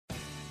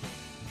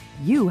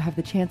you have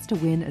the chance to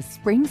win a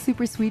spring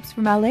super sweeps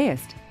from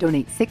LAist.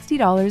 Donate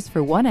 $60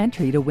 for one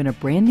entry to win a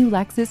brand new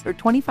Lexus or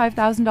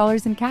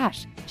 $25,000 in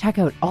cash. Check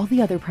out all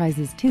the other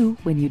prizes too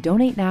when you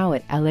donate now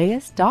at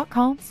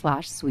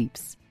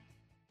laist.com/sweeps.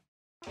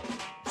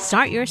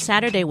 Start your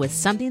Saturday with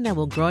something that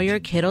will grow your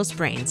kiddos'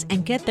 brains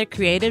and get their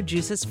creative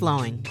juices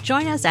flowing.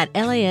 Join us at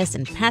LAist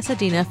in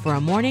Pasadena for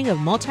a morning of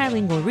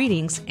multilingual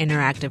readings,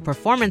 interactive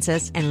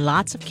performances, and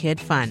lots of kid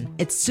fun.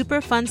 It's Super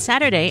Fun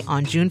Saturday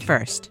on June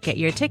 1st. Get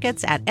your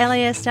tickets at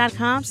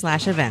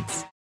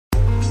laist.com/events.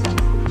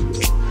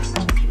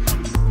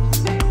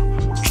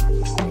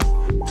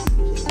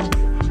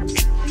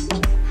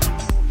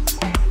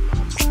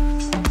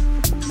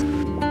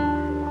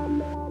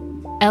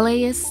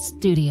 LAist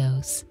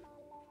Studios.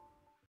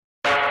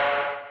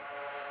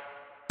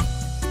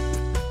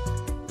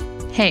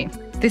 Hey,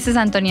 this is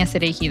Antonia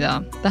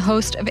Cereijido, the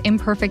host of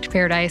Imperfect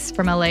Paradise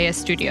from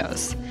LAist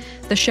Studios,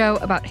 the show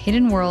about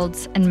hidden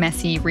worlds and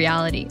messy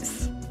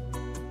realities.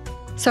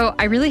 So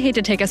I really hate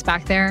to take us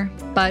back there,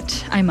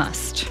 but I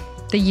must.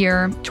 The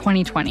year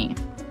 2020.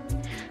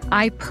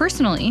 I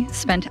personally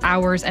spent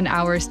hours and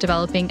hours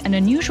developing an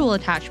unusual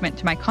attachment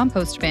to my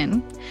compost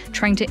bin,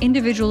 trying to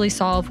individually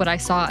solve what I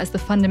saw as the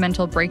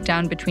fundamental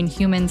breakdown between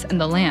humans and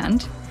the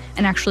land,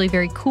 an actually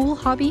very cool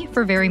hobby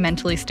for very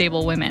mentally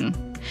stable women.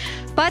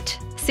 But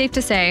safe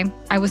to say,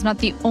 I was not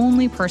the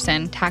only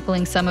person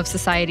tackling some of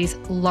society's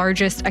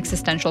largest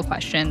existential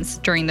questions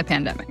during the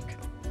pandemic.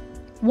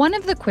 One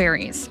of the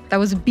queries that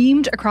was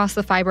beamed across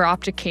the fiber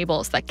optic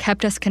cables that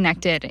kept us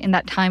connected in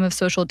that time of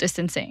social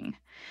distancing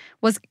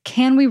was,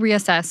 can we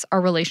reassess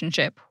our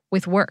relationship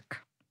with work?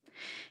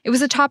 It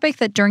was a topic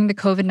that during the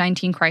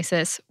COVID-19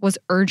 crisis was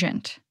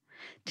urgent.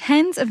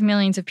 Tens of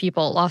millions of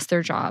people lost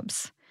their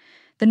jobs.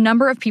 The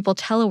number of people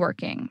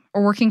teleworking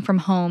or working from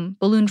home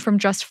ballooned from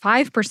just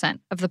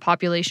 5% of the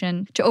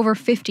population to over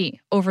 50%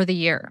 over the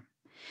year.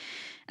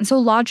 And so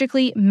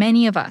logically,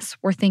 many of us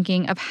were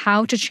thinking of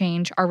how to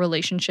change our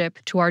relationship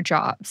to our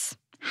jobs,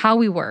 how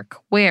we work,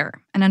 where,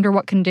 and under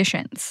what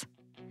conditions.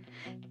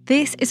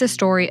 This is a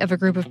story of a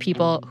group of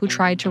people who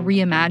tried to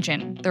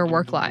reimagine their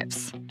work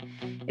lives.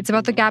 It's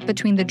about the gap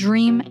between the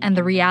dream and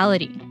the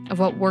reality of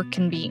what work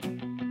can be.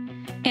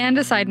 And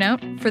a side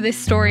note, for this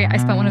story, I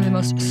spent one of the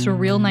most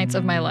surreal nights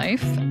of my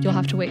life. You'll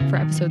have to wait for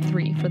episode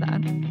 3 for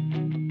that.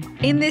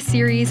 In this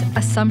series,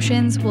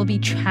 assumptions will be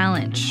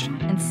challenged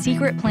and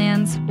secret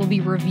plans will be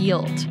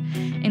revealed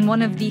in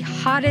one of the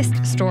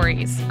hottest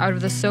stories out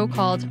of the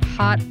so-called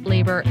hot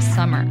labor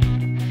summer.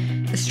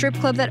 The strip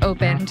club that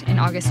opened in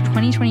August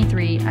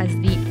 2023 as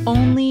the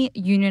only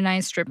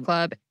unionized strip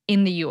club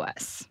in the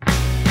U.S.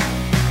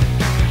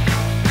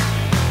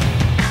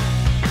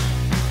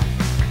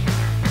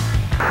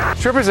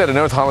 Strippers at a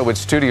North Hollywood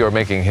studio are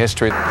making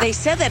history. They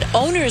said that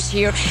owners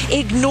here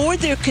ignored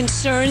their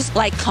concerns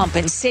like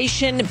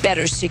compensation,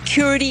 better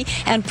security,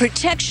 and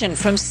protection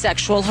from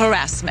sexual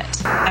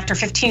harassment. After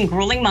 15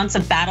 grueling months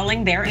of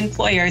battling their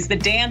employers, the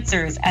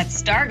dancers at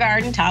Star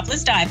Garden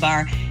Topless Dive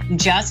Bar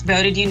just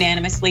voted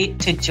unanimously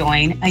to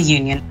join a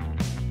union.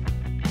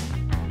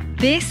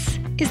 This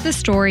is the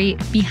story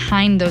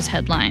behind those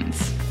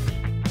headlines.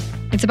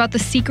 It's about the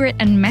secret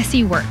and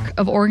messy work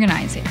of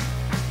organizing.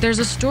 There's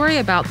a story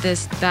about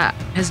this that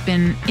has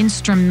been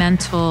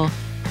instrumental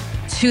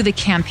to the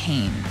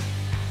campaign.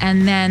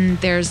 And then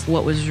there's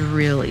what was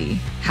really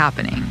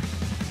happening.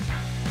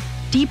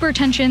 Deeper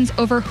tensions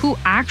over who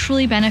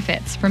actually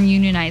benefits from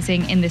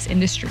unionizing in this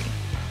industry.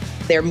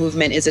 Their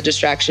movement is a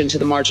distraction to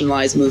the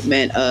marginalized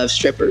movement of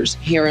strippers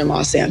here in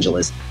Los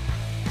Angeles.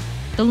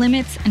 The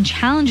limits and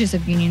challenges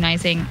of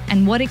unionizing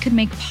and what it could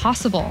make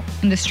possible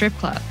in the strip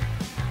club.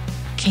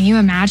 Can you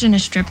imagine a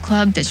strip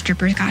club that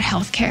strippers got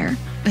health care?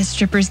 That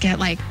strippers get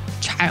like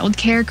child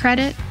care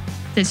credit?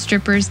 That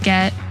strippers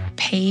get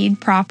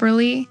paid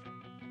properly?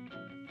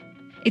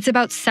 It's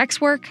about sex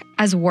work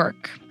as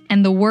work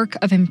and the work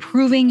of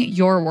improving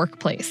your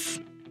workplace.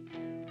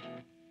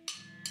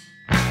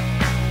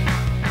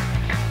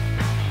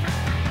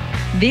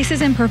 This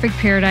is Imperfect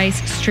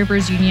Paradise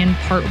Strippers Union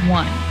Part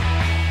 1.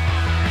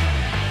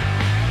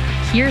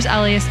 Here's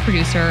LAist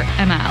producer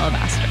Emma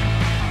Alabaster.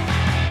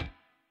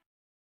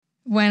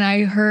 When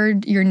I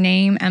heard your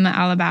name, Emma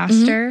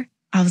Alabaster,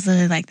 I was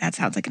literally like, that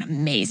sounds like an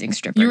amazing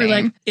stripper name. You were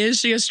like, is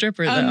she a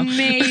stripper, though?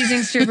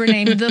 Amazing stripper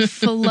name. The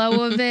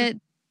flow of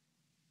it.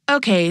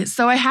 Okay,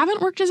 so I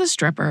haven't worked as a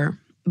stripper,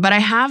 but I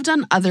have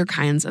done other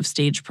kinds of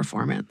stage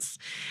performance.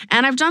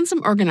 And I've done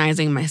some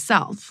organizing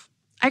myself.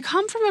 I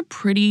come from a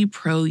pretty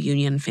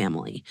pro-union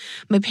family.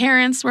 My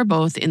parents were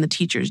both in the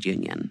teachers'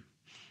 union.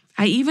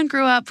 I even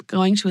grew up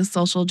going to a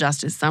social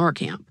justice summer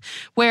camp,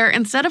 where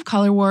instead of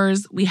color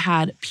wars, we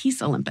had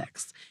Peace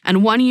Olympics.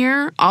 And one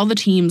year, all the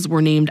teams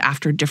were named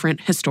after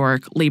different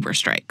historic labor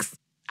strikes.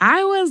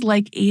 I was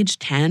like age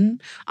 10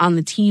 on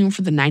the team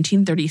for the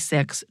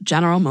 1936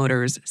 General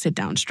Motors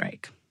sit-down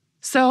strike.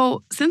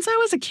 So since I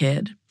was a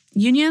kid,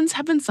 unions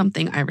have been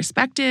something I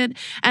respected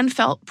and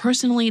felt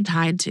personally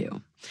tied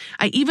to.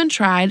 I even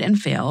tried and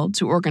failed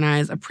to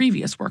organize a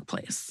previous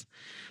workplace.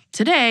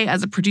 Today,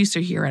 as a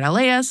producer here at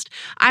LAist,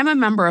 I'm a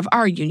member of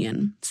our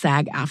union,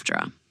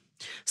 SAG-AFTRA.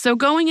 So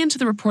going into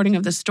the reporting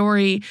of the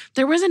story,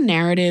 there was a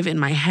narrative in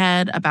my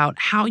head about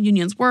how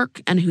unions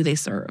work and who they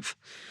serve.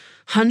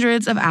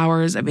 Hundreds of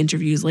hours of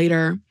interviews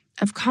later,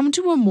 I've come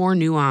to a more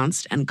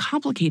nuanced and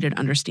complicated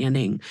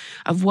understanding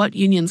of what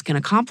unions can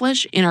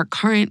accomplish in our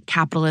current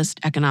capitalist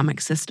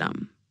economic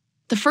system.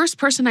 The first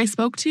person I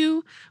spoke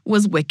to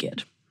was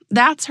Wicked.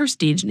 That's her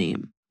stage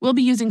name. We'll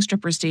be using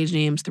stripper stage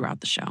names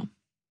throughout the show.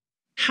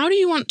 How do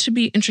you want to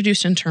be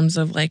introduced in terms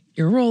of like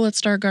your role at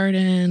Star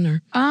Garden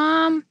or?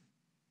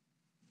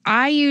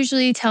 I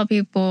usually tell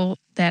people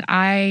that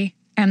I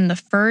am the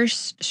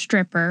first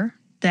stripper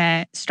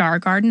that Star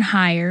Garden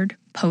hired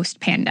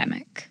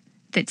post-pandemic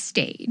that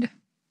stayed.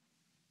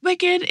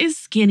 Wicked is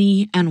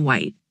skinny and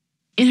white.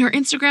 In her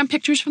Instagram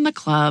pictures from the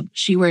club,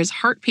 she wears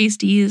heart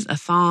pasties, a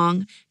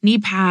thong, knee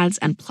pads,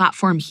 and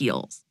platform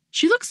heels.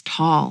 She looks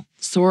tall,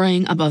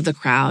 soaring above the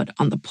crowd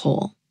on the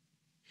pole.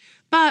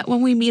 But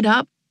when we meet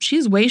up,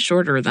 she's way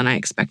shorter than I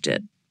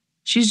expected.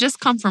 She's just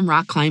come from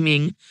rock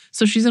climbing,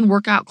 so she's in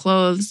workout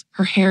clothes,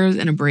 her hair's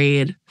in a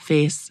braid,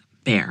 face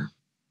bare.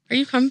 Are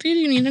you comfy? Do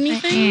you need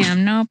anything? I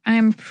am. Nope,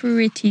 I'm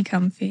pretty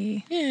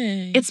comfy.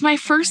 Yay. It's my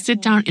first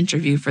sit-down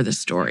interview for the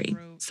story,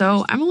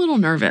 so I'm a little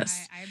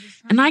nervous.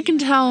 And I can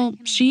tell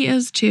she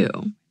is too.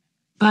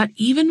 But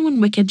even when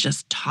Wicked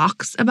just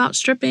talks about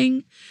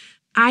stripping,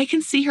 I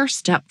can see her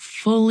step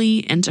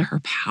fully into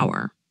her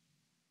power.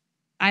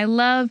 I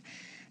love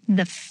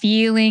the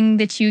feeling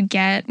that you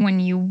get when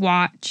you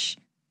watch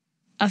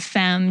a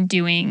femme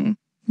doing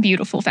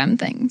beautiful femme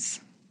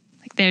things.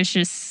 Like there's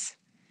just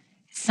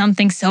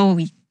something so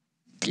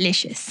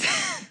delicious.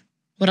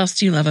 What else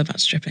do you love about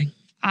stripping?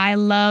 I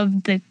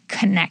love the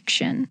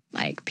connection.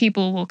 Like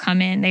people will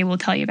come in, they will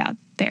tell you about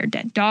their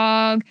dead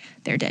dog,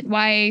 their dead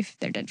wife,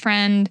 their dead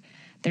friend,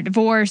 their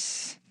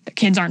divorce, their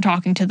kids aren't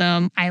talking to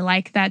them. I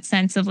like that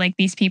sense of like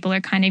these people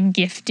are kind of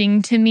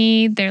gifting to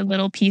me their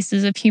little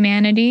pieces of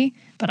humanity,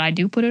 but I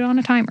do put it on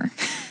a timer.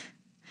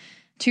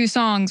 2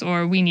 songs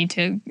or we need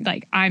to,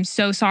 like, I'm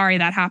so sorry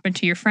that happened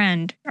to your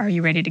friend. Are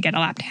you ready to get a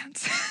lap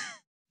dance?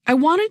 I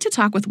wanted to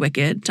talk with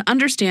Wicked to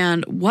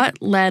understand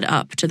what led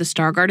up to the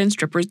Star Garden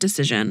strippers'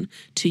 decision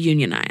to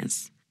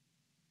unionize.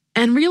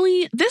 And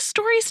really, this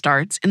story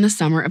starts in the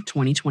summer of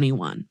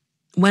 2021,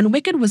 when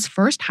Wicked was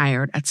first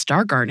hired at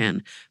Star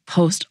Garden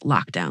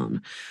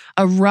post-lockdown,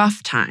 a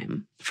rough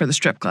time for the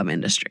strip club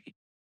industry.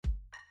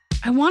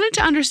 I wanted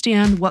to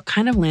understand what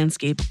kind of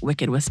landscape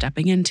Wicked was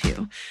stepping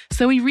into,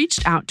 so we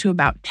reached out to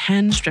about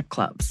 10 strip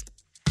clubs,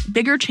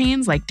 bigger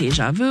chains like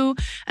Deja Vu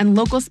and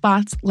local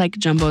spots like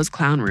Jumbo's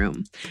Clown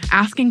Room,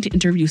 asking to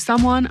interview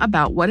someone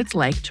about what it's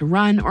like to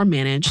run or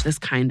manage this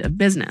kind of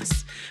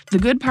business, the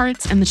good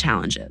parts and the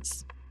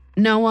challenges.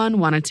 No one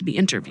wanted to be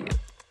interviewed.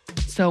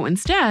 So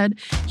instead,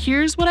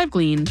 here's what I've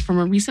gleaned from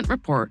a recent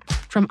report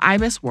from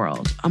Ibis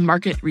World, a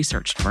market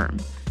research firm.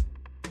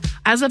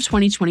 As of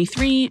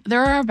 2023,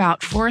 there are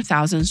about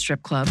 4,000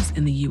 strip clubs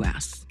in the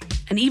U.S.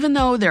 And even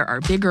though there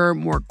are bigger,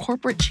 more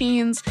corporate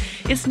chains,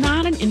 it's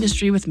not an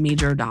industry with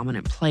major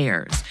dominant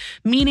players,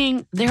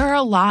 meaning there are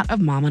a lot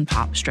of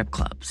mom-and-pop strip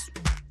clubs.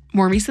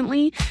 More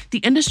recently, the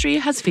industry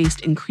has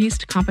faced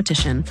increased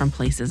competition from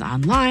places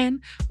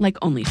online, like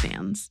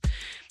OnlyFans.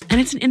 And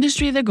it's an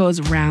industry that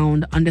goes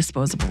round on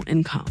disposable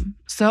income.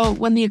 So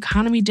when the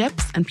economy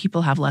dips and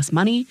people have less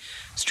money,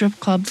 strip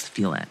clubs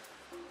feel it.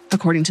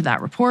 According to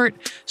that report,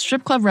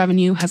 strip club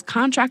revenue has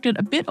contracted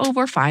a bit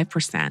over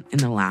 5% in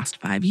the last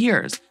 5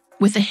 years,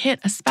 with a hit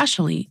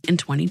especially in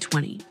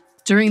 2020.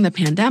 During the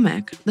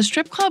pandemic, the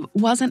strip club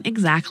wasn't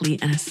exactly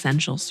an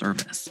essential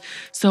service,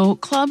 so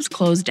clubs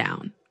closed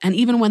down, and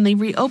even when they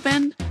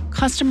reopened,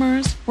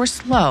 customers were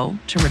slow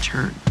to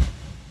return.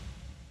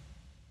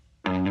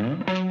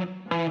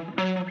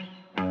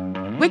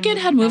 Wicked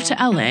had moved to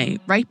LA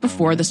right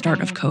before the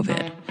start of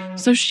COVID,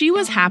 so she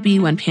was happy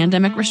when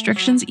pandemic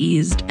restrictions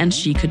eased and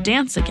she could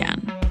dance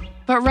again.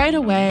 But right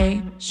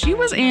away, she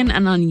was in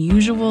an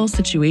unusual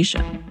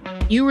situation.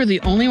 You were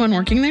the only one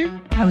working there?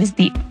 I was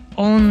the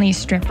only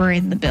stripper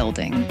in the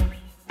building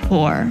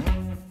for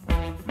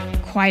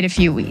quite a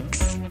few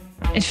weeks.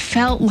 It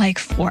felt like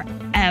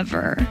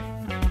forever.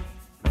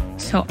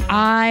 So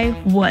I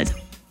was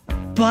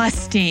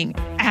busting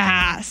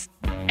ass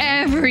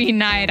every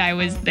night I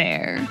was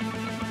there.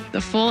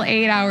 The full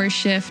 8-hour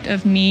shift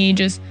of me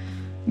just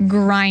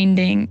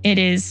grinding. It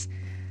is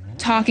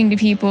talking to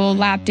people,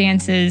 lap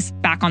dances,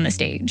 back on the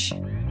stage.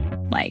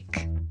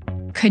 Like,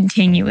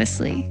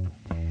 continuously.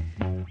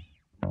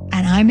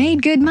 And I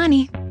made good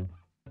money.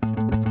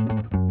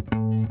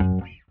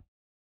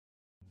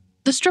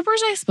 The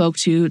strippers I spoke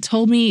to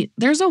told me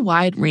there's a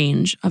wide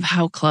range of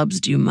how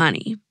clubs do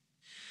money.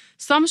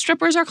 Some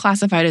strippers are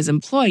classified as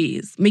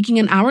employees, making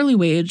an hourly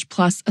wage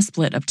plus a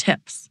split of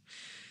tips.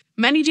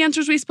 Many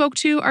dancers we spoke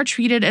to are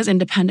treated as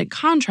independent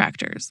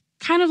contractors,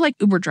 kind of like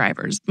Uber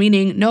drivers,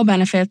 meaning no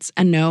benefits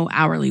and no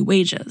hourly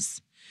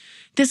wages.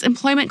 This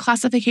employment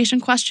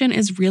classification question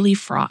is really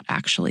fraught,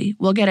 actually.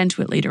 We'll get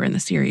into it later in the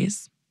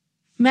series.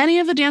 Many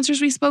of the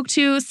dancers we spoke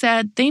to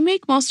said they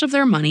make most of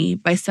their money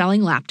by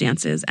selling lap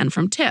dances and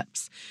from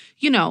tips.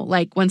 You know,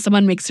 like when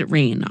someone makes it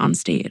rain on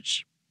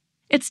stage.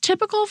 It's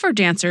typical for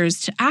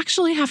dancers to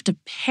actually have to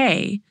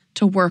pay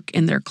to work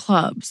in their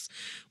clubs,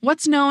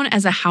 what's known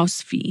as a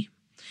house fee.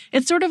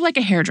 It's sort of like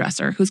a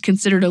hairdresser who's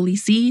considered a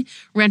leasee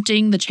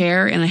renting the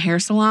chair in a hair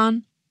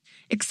salon.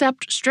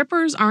 Except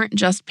strippers aren't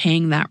just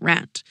paying that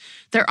rent.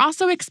 They're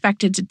also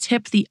expected to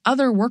tip the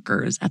other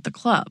workers at the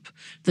club,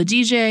 the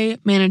DJ,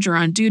 manager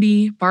on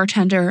duty,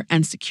 bartender,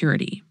 and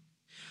security.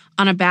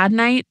 On a bad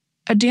night,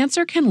 a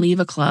dancer can leave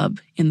a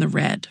club in the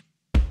red.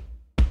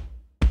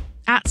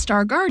 At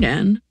Star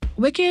Garden,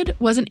 Wicked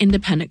was an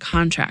independent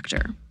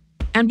contractor.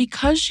 And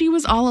because she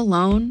was all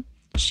alone,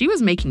 she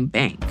was making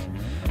bank.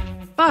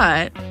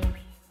 But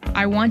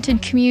I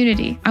wanted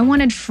community. I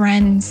wanted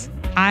friends.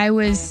 I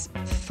was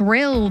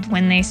thrilled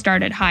when they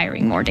started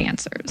hiring more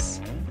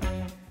dancers.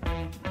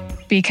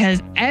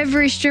 Because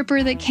every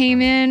stripper that came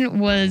in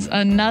was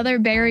another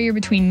barrier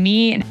between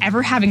me and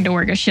ever having to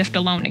work a shift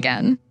alone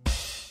again.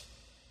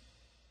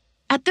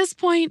 At this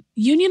point,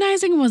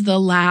 unionizing was the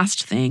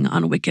last thing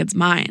on Wicked's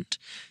mind.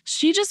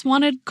 She just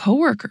wanted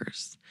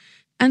coworkers.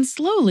 And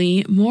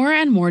slowly, more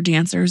and more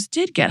dancers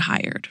did get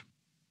hired.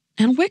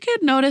 And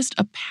Wicked noticed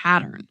a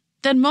pattern.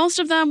 That most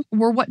of them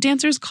were what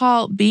dancers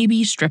call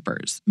baby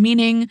strippers,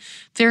 meaning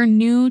they're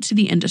new to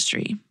the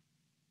industry.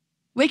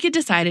 Wicked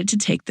decided to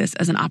take this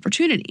as an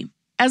opportunity.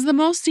 As the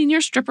most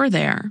senior stripper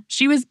there,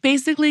 she was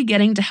basically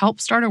getting to help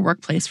start a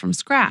workplace from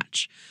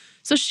scratch.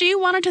 So she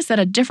wanted to set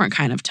a different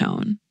kind of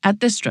tone at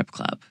this strip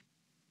club.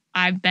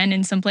 I've been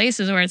in some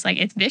places where it's like,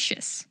 it's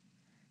vicious.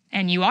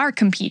 And you are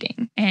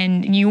competing.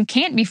 And you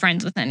can't be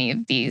friends with any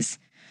of these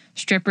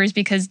strippers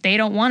because they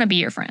don't want to be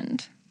your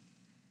friend.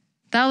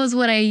 That was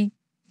what I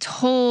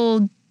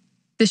told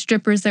the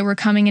strippers that were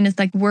coming in, is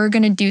like, we're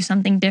going to do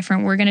something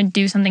different. We're going to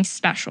do something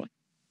special.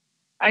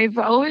 I've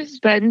always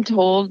been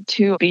told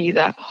to be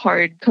that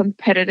hard,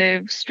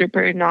 competitive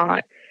stripper,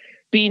 not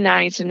be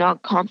nice and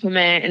not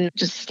compliment and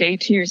just stay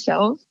to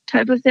yourself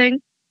type of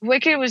thing.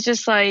 Wicked was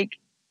just like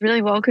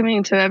really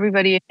welcoming to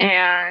everybody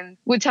and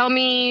would tell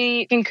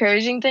me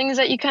encouraging things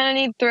that you kind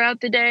of need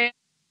throughout the day.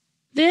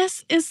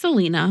 This is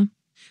Selena.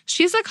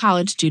 She's a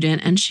college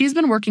student and she's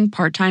been working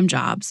part-time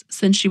jobs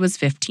since she was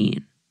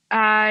 15.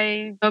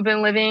 I've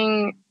been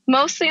living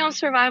mostly on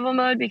survival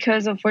mode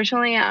because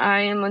unfortunately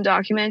I am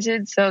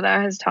undocumented. So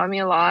that has taught me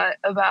a lot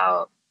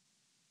about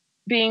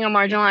being a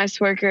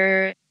marginalized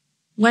worker.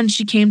 When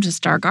she came to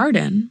Star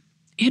Garden,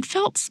 it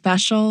felt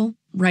special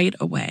right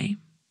away.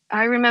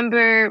 I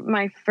remember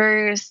my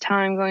first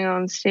time going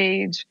on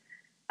stage.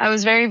 I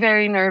was very,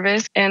 very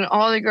nervous and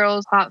all the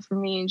girls clapped for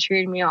me and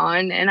cheered me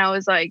on. And I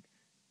was like,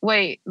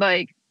 wait,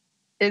 like,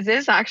 is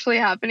this actually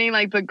happening?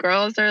 Like the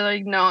girls are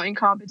like not in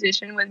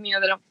competition with me or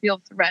they don't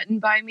feel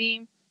threatened by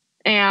me.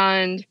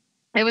 And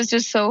it was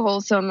just so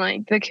wholesome.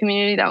 Like the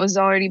community that was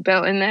already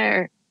built in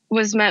there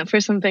was meant for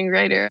something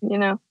greater, you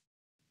know?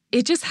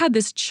 It just had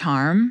this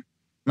charm,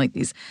 like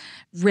these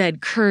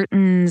red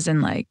curtains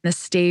and like the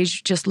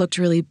stage just looked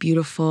really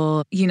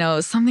beautiful. You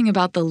know, something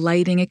about the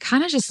lighting, it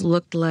kind of just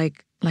looked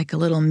like a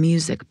little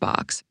music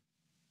box.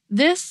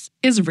 This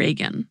is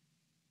Reagan.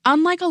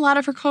 Unlike a lot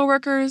of her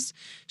coworkers,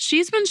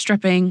 she's been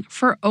stripping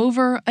for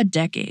over a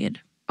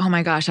decade. Oh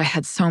my gosh, I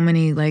had so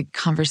many like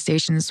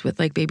conversations with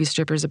like baby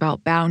strippers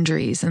about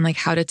boundaries and like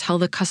how to tell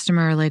the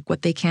customer like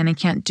what they can and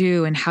can't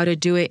do and how to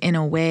do it in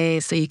a way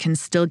so you can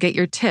still get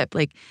your tip.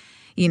 Like,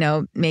 you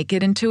know, make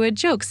it into a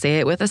joke, say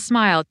it with a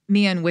smile.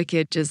 Me and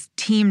Wicked just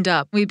teamed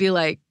up. We'd be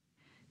like,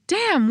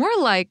 damn, we're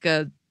like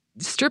a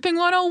stripping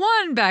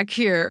 101 back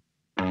here.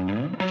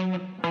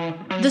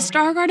 The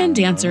Star Garden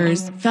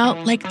dancers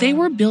felt like they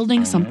were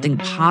building something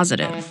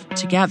positive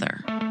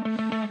together.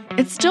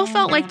 It still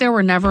felt like there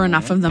were never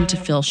enough of them to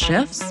fill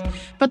shifts,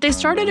 but they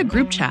started a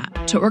group chat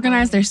to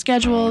organize their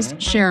schedules,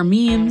 share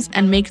memes,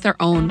 and make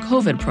their own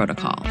COVID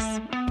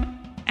protocols.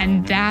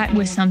 And that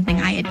was something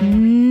I had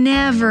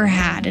never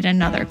had at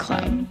another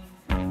club,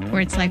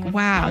 where it's like,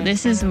 wow,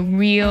 this is a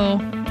real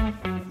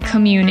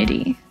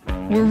community.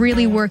 We're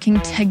really working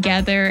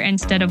together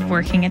instead of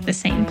working at the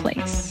same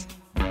place.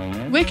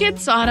 Wicked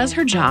saw it as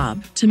her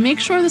job to make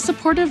sure the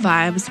supportive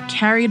vibes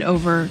carried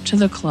over to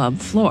the club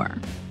floor.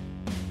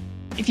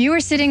 If you were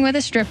sitting with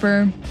a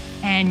stripper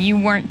and you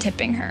weren't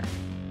tipping her,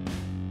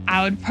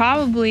 I would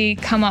probably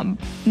come up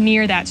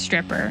near that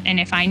stripper.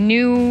 And if I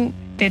knew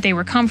that they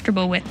were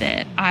comfortable with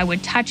it, I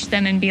would touch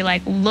them and be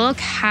like, look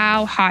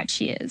how hot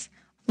she is.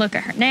 Look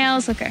at her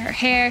nails, look at her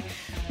hair,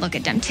 look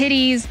at them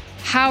titties.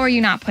 How are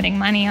you not putting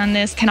money on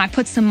this? Can I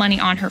put some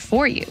money on her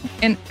for you?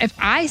 And if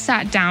I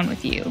sat down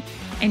with you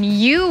and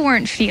you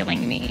weren't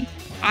feeling me,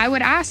 I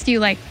would ask you,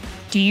 like,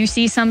 do you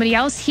see somebody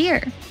else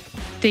here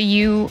that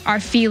you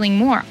are feeling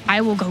more? I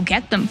will go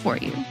get them for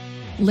you.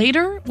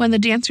 Later, when the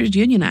dancers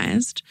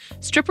unionized,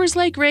 strippers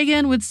like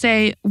Reagan would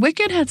say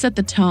Wicked had set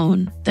the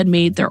tone that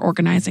made their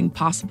organizing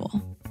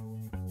possible.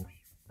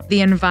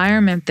 The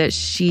environment that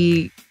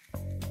she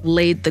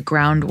laid the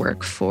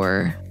groundwork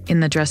for in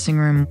the dressing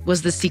room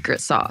was the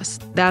secret sauce.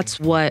 That's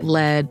what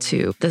led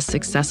to the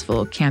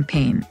successful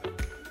campaign.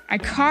 I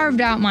carved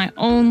out my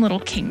own little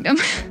kingdom,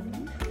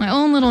 my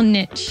own little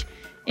niche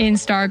in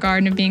Star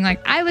Garden of being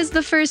like, I was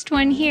the first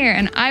one here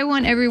and I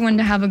want everyone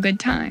to have a good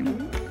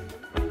time.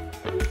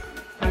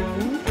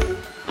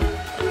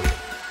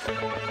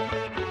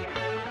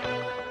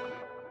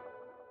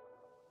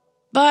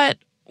 But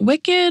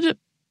Wicked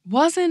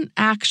wasn't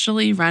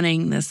actually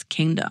running this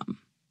kingdom.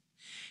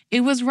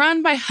 It was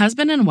run by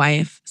husband and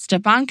wife,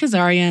 Stepan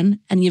Kazarian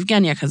and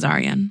Yevgenia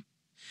Kazarian.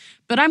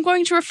 But I'm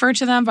going to refer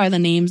to them by the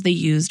names they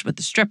used with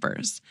the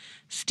strippers,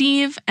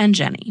 Steve and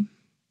Jenny.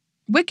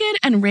 Wicked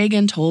and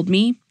Reagan told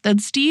me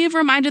that Steve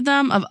reminded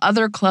them of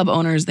other club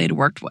owners they'd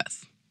worked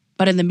with.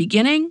 But in the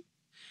beginning,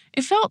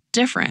 it felt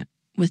different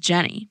with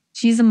Jenny.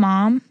 She's a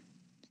mom.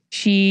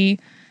 She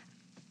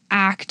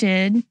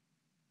acted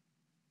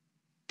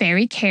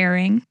very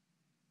caring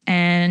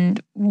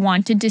and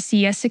wanted to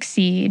see us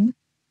succeed.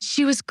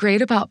 She was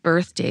great about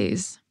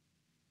birthdays.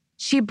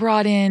 She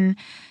brought in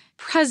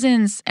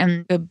presents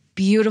and a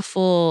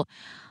beautiful,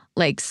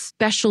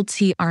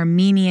 specialty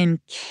Armenian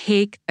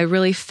cake. I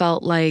really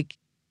felt like,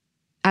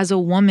 as a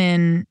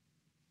woman,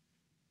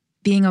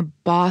 being a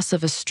boss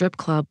of a strip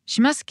club,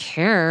 she must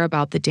care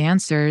about the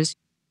dancers.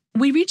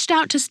 We reached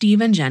out to Steve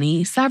and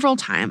Jenny several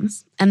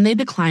times, and they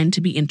declined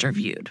to be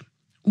interviewed.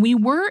 We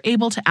were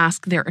able to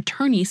ask their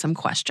attorney some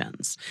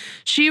questions.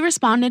 She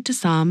responded to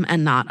some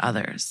and not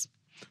others.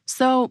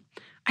 So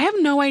I have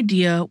no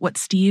idea what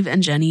Steve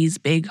and Jenny's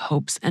big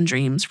hopes and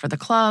dreams for the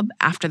club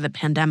after the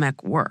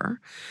pandemic were.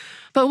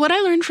 But what I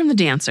learned from the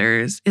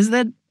dancers is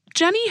that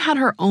Jenny had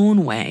her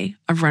own way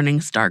of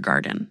running Star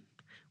Garden,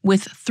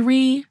 with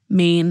 3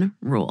 main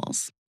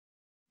rules.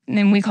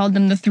 And we called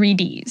them the 3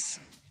 Ds.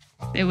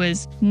 It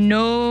was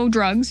no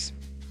drugs,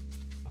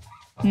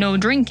 no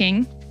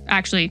drinking,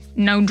 actually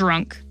no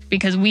drunk,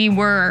 because we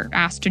were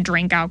asked to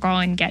drink alcohol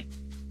and get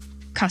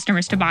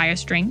customers to buy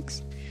us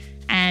drinks.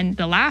 And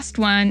the last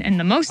one, and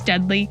the most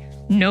deadly,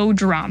 no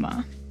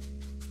drama.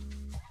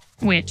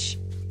 Which,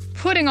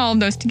 putting all of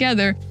those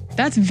together,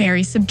 that's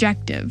very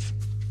subjective.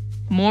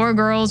 More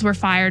girls were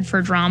fired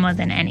for drama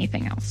than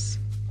anything else.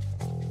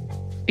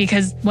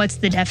 Because what's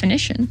the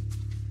definition?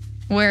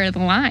 Where are the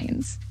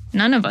lines?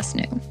 None of us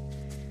knew.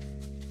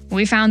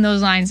 We found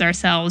those lines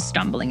ourselves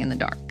stumbling in the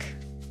dark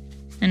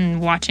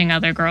and watching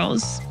other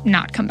girls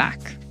not come back.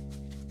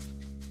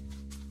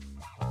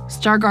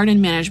 Star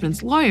Garden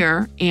Management's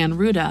lawyer, Ann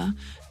Ruda,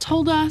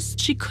 told us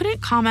she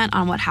couldn't comment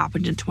on what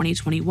happened in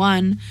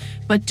 2021,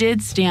 but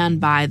did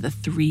stand by the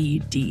 3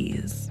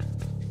 Ds.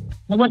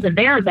 Well, wasn't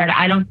there that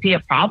I don't see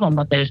a problem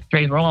with those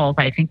 3 rules.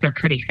 I think they're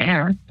pretty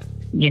fair.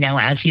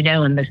 As you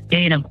know, in the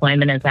state,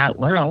 employment is at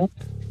will.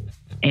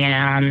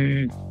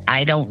 And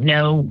I don't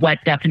know what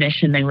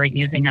definition they were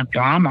using of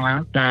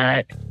drama,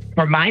 but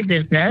for my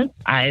business,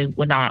 I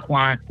would not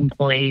want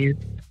employees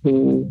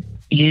who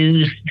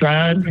use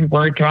drugs,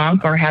 were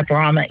drunk, or had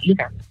drama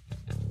either.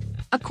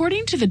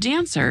 According to the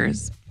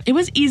dancers, it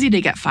was easy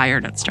to get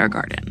fired at Star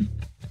Garden,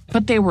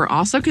 but they were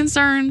also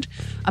concerned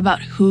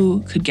about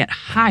who could get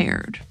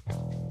hired.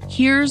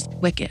 Here's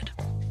Wicked.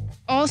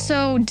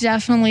 Also,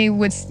 definitely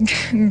would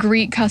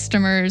greet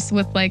customers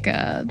with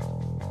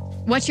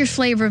what's your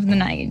flavor of the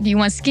night? Do you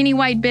want skinny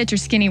white bitch or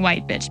skinny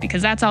white bitch?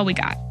 Because that's all we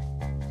got.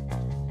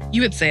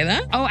 You would say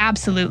that? Oh,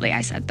 absolutely,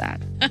 I said that.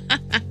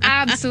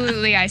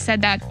 Absolutely, I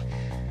said that.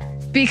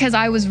 Because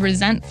I was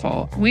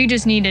resentful. We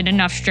just needed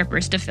enough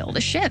strippers to fill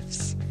the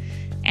shifts.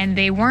 And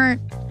they weren't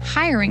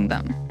hiring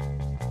them.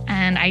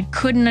 And I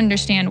couldn't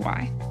understand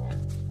why.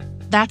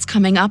 That's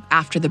coming up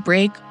after the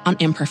break on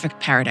Imperfect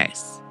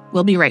Paradise.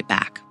 We'll be right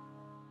back.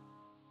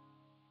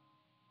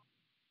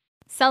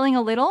 Selling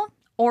a little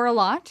or a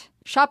lot?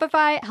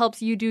 Shopify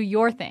helps you do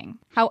your thing,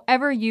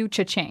 however you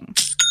cha-ching.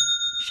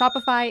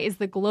 Shopify is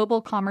the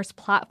global commerce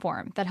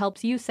platform that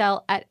helps you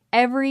sell at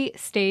every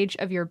stage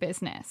of your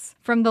business.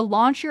 From the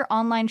launch your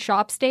online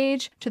shop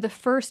stage to the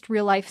first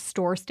real-life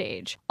store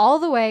stage, all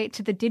the way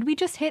to the did we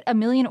just hit 1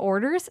 million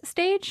orders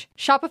stage?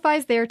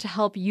 Shopify's there to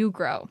help you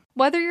grow.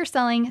 Whether you're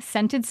selling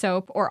scented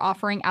soap or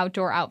offering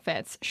outdoor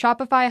outfits,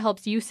 Shopify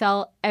helps you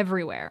sell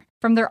everywhere.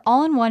 From their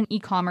all-in-one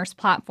e-commerce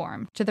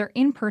platform to their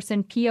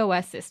in-person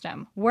POS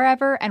system,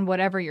 wherever and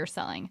whatever you're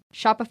selling,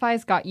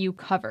 Shopify's got you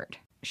covered.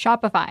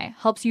 Shopify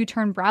helps you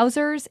turn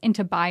browsers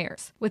into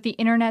buyers with the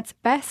internet's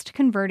best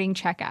converting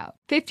checkout.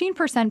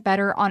 15%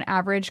 better on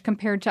average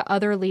compared to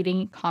other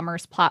leading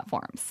commerce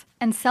platforms.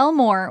 And sell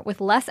more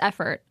with less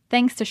effort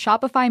thanks to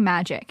Shopify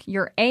Magic,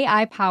 your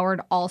AI-powered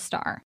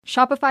all-star.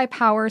 Shopify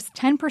powers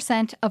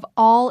 10% of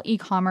all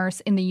e-commerce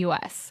in the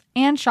US.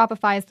 And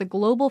Shopify is the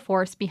global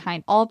force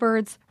behind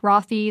Allbirds,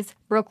 Rothy's,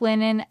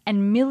 Brooklinen,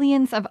 and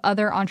millions of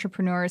other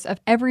entrepreneurs of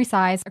every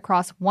size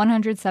across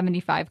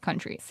 175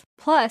 countries.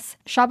 Plus,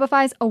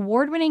 Shopify's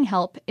award-winning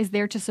help is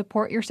there to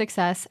support your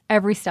success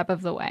every step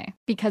of the way.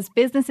 Because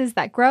businesses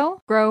that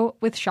grow, grow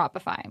with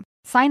Shopify.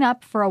 Sign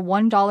up for a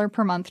 $1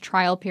 per month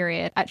trial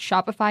period at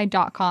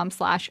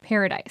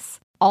shopify.com/paradise,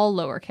 all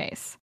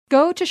lowercase.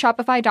 Go to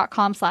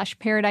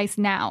shopify.com/paradise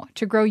now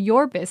to grow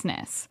your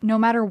business, no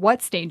matter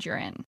what stage you're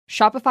in.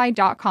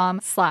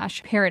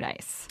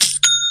 Shopify.com/paradise.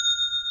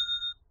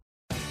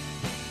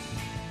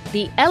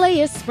 The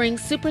LAist Spring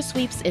Super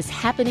Sweeps is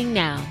happening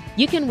now.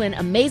 You can win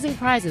amazing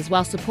prizes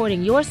while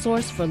supporting your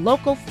source for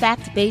local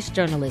fact-based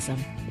journalism.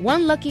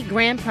 One lucky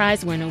grand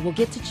prize winner will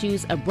get to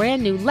choose a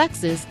brand new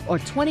Lexus or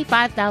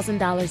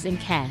 $25,000 in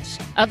cash.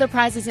 Other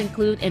prizes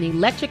include an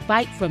electric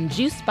bike from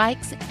Juice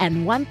Bikes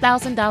and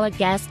 $1,000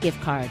 gas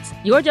gift cards.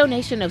 Your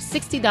donation of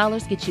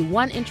 $60 gets you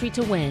one entry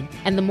to win,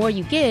 and the more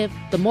you give,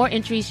 the more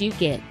entries you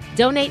get.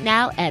 Donate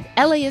now at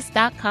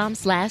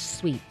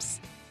LAist.com/sweeps.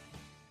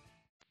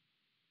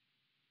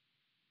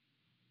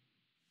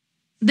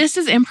 This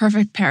is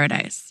Imperfect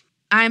Paradise.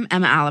 I'm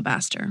Emma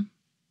Alabaster.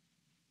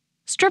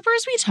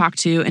 Strippers we talked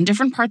to in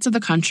different parts of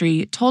the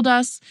country told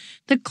us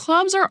that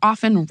clubs are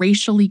often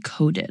racially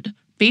coded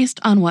based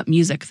on what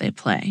music they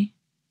play.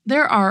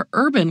 There are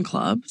urban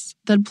clubs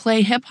that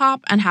play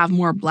hip-hop and have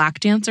more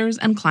Black dancers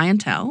and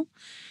clientele.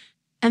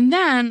 And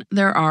then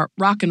there are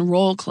rock and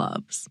roll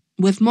clubs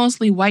with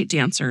mostly white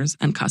dancers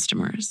and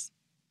customers.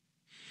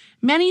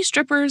 Many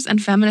strippers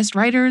and feminist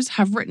writers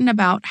have written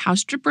about how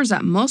strippers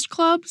at most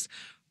clubs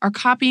are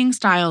copying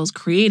styles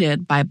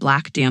created by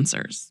Black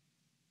dancers.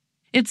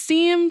 It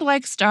seemed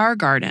like Star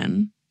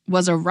Garden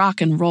was a rock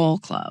and roll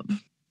club.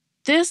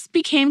 This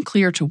became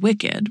clear to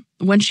Wicked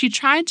when she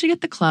tried to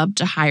get the club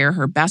to hire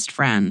her best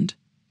friend,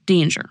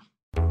 Danger.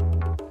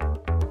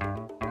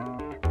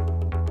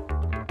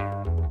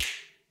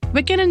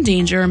 Wicked and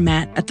Danger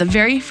met at the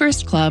very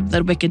first club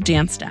that Wicked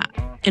danced at,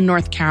 in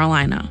North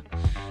Carolina,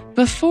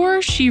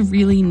 before she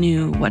really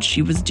knew what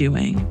she was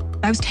doing.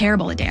 I was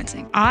terrible at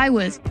dancing. I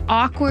was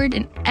awkward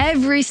in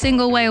every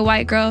single way a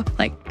white girl.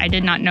 Like, I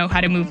did not know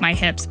how to move my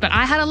hips, but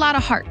I had a lot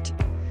of heart.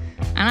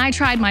 And I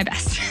tried my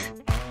best.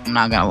 I'm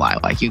not gonna lie,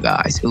 like you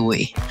guys,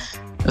 ooh-wee.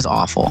 It was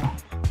awful.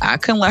 I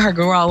couldn't let her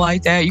go out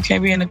like that. You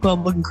can't be in the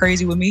club looking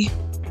crazy with me.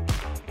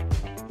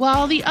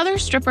 While the other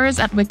strippers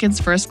at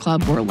Wicked's first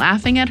club were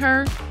laughing at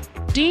her,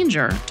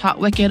 Danger taught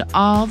Wicked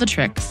all the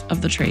tricks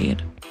of the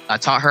trade. I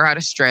taught her how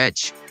to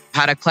stretch,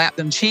 how to clap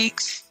them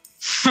cheeks,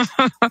 how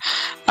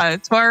to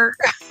twerk.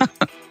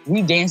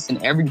 We danced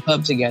in every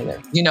club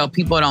together. You know,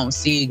 people don't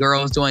see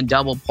girls doing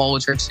double pole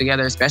tricks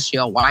together, especially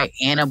a white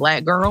and a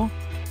Black girl.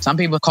 Some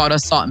people called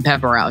us Salt and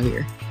Pepper out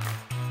here.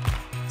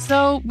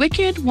 So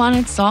Wicked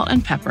wanted Salt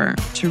and Pepper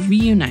to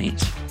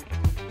reunite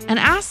and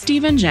asked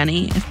Steve and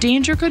Jenny if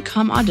Danger could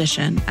come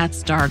audition at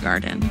Star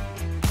Garden.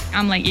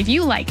 I'm like, if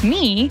you like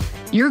me,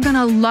 you're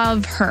gonna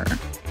love her.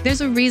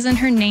 There's a reason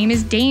her name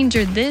is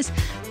Danger. This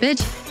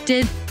bitch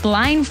did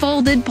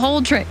blindfolded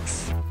pole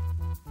tricks.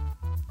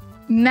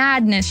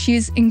 Madness.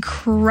 She's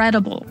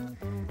incredible.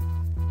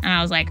 And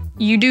I was like,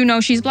 you do know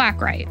she's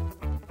Black, right?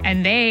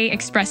 And they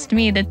expressed to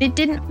me that it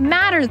didn't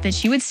matter, that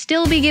she would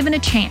still be given a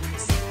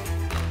chance.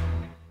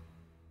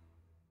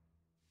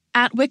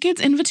 At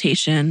Wicked's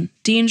invitation,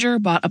 Danger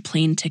bought a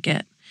plane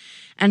ticket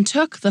and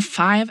took the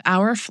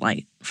 5-hour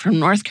flight from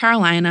North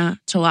Carolina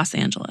to Los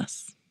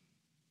Angeles.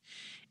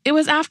 It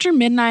was after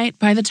midnight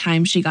by the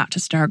time she got to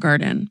Star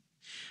Garden.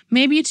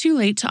 Maybe too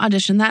late to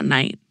audition that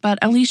night, but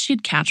at least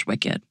she'd catch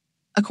Wicked.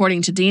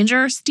 According to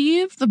Danger,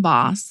 Steve, the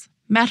boss,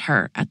 met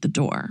her at the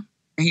door.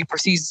 He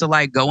proceeds to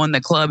go in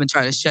the club and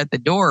try to shut the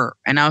door.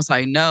 And I was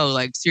like, no,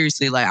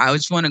 seriously, I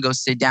just want to go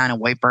sit down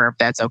and wait for her if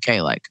that's okay.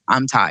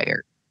 I'm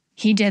tired.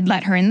 He did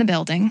let her in the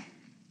building,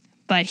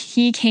 but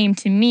he came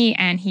to me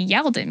and he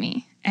yelled at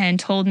me and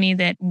told me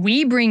that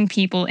we bring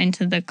people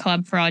into the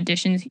club for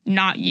auditions,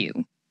 not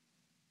you.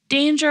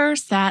 Danger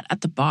sat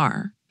at the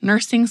bar,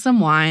 nursing some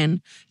wine,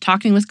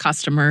 talking with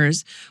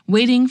customers,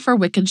 waiting for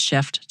Wicked's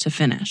shift to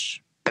finish.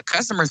 The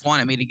customers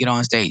wanted me to get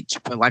on stage,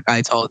 but like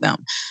I told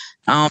them,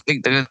 I don't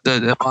think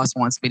the boss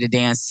wants me to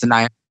dance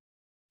tonight.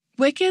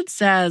 Wicked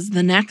says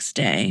the next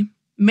day,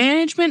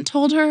 management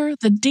told her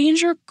that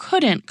Danger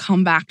couldn't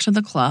come back to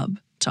the club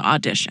to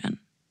audition.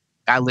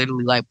 I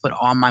literally put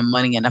all my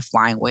money in a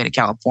flying way to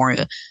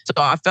California. So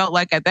I felt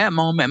like at that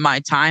moment, my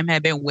time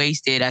had been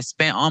wasted. I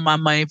spent all my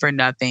money for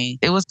nothing.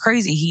 It was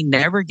crazy. He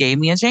never gave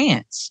me a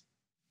chance.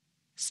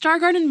 Star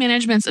Garden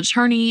management's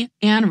attorney,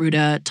 Ann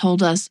Ruda,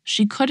 told us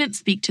she couldn't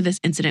speak to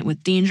this incident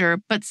with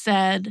Danger, but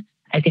said,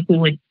 I think we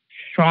would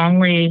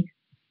strongly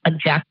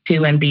object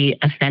to and be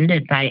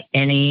offended by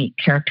any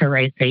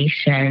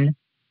characterization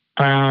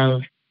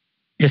of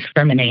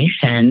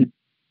discrimination.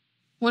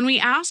 When we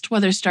asked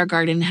whether Star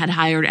Garden had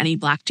hired any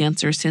Black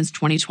dancers since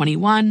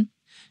 2021,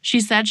 she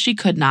said she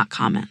could not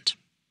comment.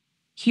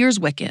 Here's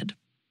Wicked.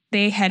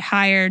 They had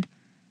hired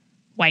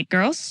white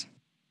girls.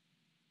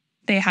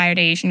 They hired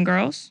Asian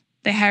girls.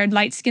 They hired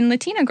light-skinned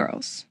Latina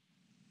girls.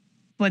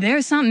 But there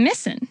was something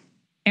missing,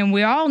 and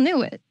we all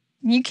knew it.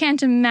 You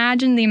can't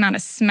imagine the amount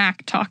of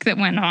smack talk that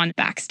went on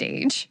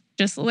backstage.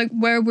 Just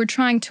where we're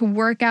trying to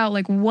work out,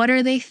 what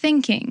are they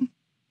thinking?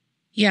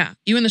 Yeah,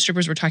 you and the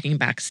strippers were talking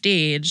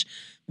backstage.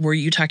 Were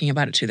you talking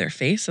about it to their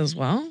face as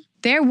well?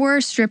 There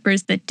were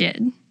strippers that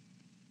did.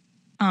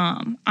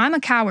 I'm a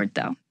coward,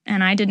 though,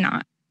 and I did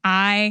not.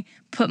 I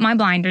put my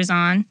blinders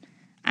on.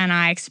 and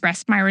I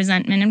expressed my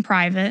resentment in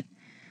private,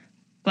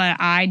 but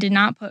I did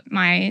not put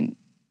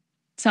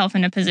myself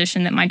in a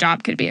position that my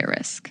job could be at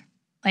risk.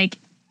 Like,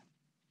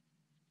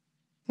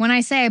 when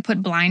I say I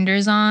put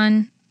blinders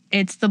on,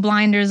 it's the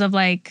blinders of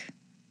like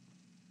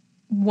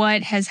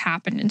what has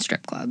happened in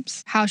strip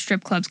clubs, how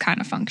strip clubs kind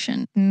of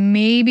function.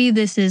 Maybe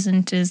this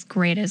isn't as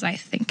great as I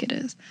think it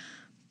is,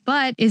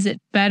 but is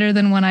it better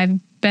than what I've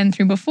been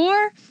through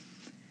before?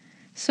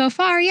 So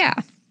far, yeah.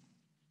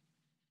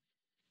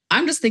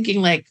 I'm just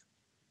thinking, like,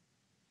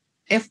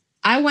 if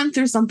I went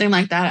through something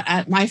like that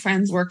at my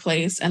friend's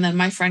workplace and then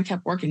my friend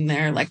kept working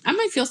there, like, I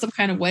might feel some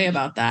kind of way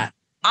about that.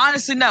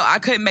 Honestly, no, I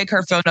couldn't make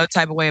her feel no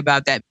type of way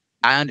about that.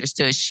 I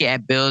understood she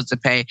had bills to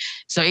pay.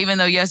 So even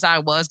though, yes, I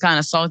was kind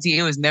of salty,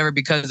 it was never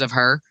because of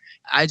her.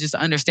 I just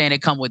understand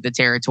it come with the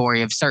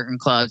territory of certain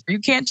clubs. You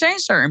can't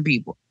change certain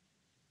people.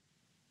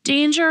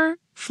 Danger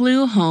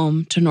flew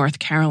home to North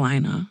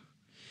Carolina.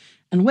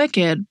 And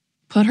Wicked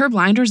put her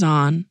blinders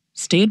on,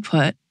 stayed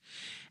put,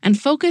 and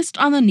focused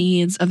on the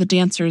needs of the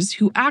dancers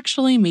who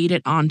actually made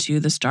it onto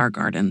the Star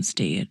Garden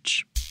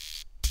stage.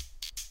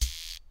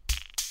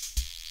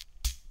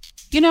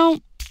 You know,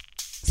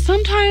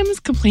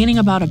 sometimes complaining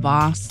about a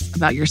boss,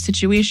 about your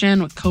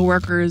situation with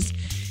coworkers,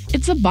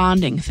 it's a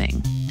bonding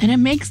thing, and it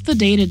makes the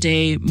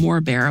day-to-day more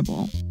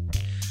bearable.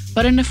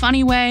 But in a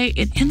funny way,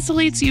 it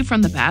insulates you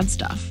from the bad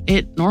stuff.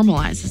 It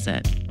normalizes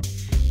it.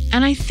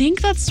 And I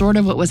think that's sort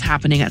of what was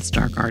happening at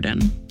Star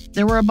Garden.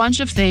 There were a bunch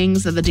of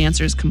things that the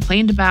dancers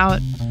complained about,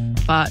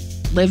 but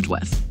lived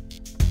with.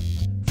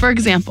 For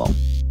example,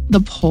 the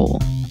pole.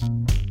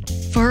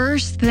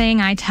 First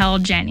thing I tell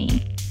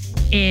Jenny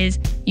is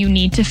you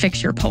need to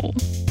fix your pole.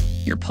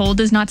 Your pole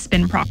does not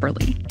spin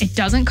properly. It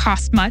doesn't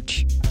cost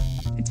much.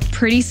 It's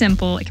pretty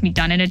simple. It can be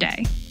done in a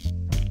day.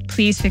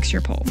 Please fix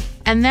your pole.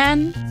 And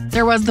then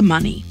there was the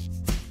money.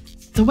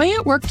 The way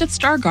it worked at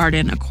Star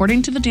Garden,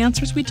 according to the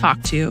dancers we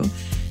talked to,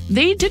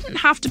 they didn't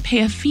have to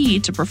pay a fee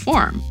to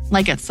perform,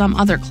 like at some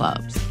other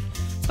clubs.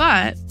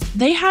 But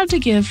they had to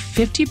give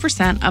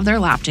 50% of their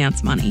lap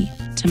dance money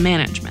to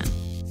management.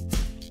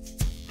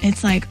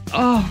 It's like,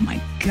 oh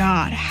my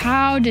God,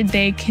 how did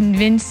they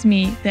convince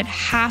me that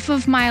half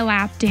of my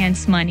lap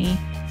dance money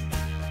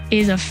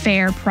is a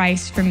fair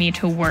price for me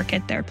to work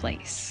at their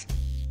place?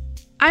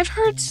 I've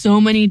heard so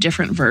many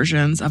different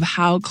versions of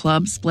how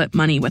clubs split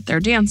money with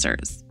their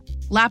dancers.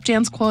 Lap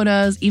dance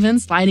quotas, even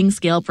sliding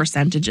scale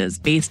percentages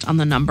based on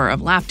the number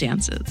of lap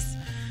dances.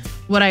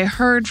 What I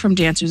heard from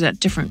dancers at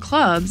different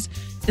clubs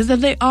is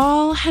that they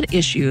all had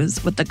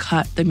issues with the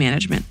cut the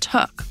management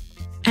took.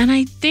 And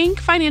I think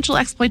financial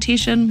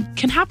exploitation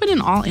can happen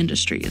in all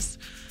industries.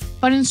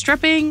 But in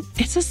stripping,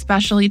 it's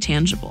especially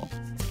tangible.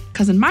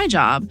 Because in my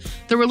job,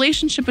 the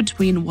relationship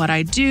between what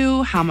I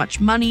do, how much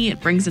money it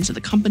brings into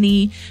the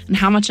company, and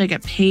how much I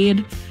get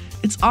paid,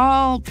 it's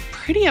all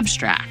pretty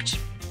abstract.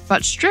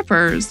 But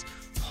strippers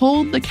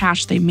hold the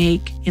cash they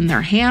make in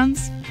their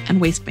hands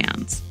and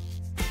waistbands.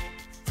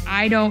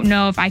 I don't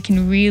know if I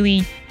can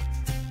really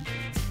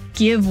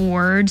give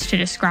words to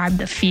describe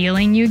the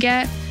feeling you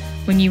get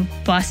when you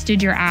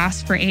busted your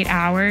ass for 8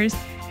 hours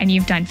and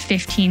you've done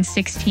 15,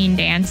 16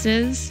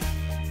 dances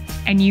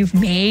and you've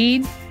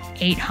made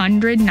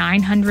 $800,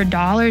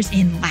 $900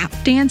 in lap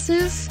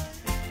dances,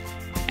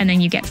 and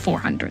then you get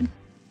 $400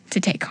 to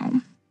take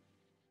home.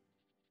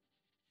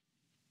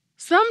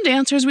 Some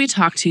dancers we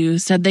talked to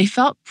said they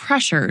felt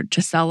pressured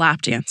to sell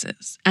lap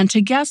dances and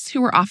to guests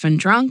who were often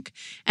drunk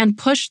and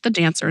pushed the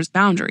dancers'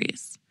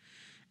 boundaries.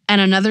 And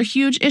another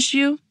huge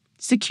issue,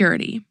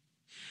 security.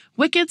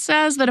 Wicked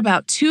says that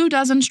about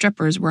 24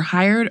 strippers were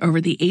hired over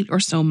the 8 or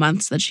so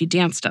months that she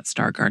danced at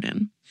Star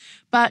Garden.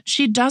 But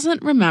she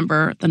doesn't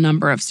remember the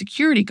number of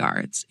security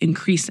guards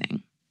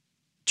increasing.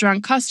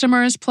 Drunk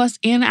customers plus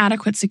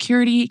inadequate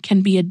security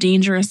can be a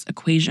dangerous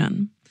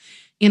equation.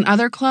 In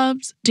other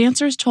clubs,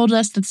 dancers told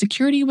us that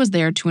security was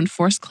there to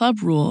enforce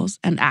club rules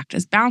and act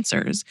as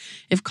bouncers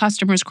if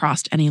customers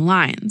crossed any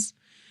lines.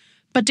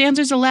 But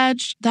dancers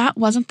alleged that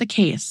wasn't the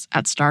case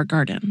at Star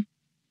Garden.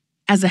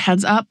 As a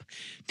heads up,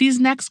 these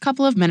next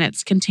couple of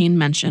minutes contain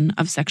mention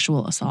of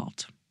sexual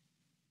assault.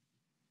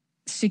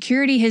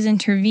 Security has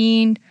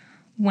intervened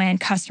when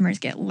customers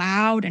get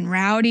loud and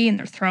rowdy and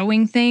they're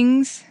throwing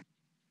things.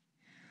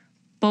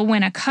 But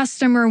when a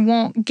customer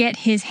won't get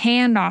his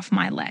hand off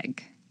my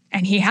leg,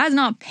 and he has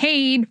not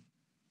paid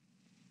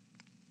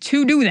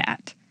to do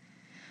that,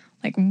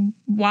 like,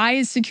 why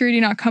is security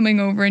not coming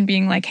over and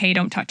being like, hey,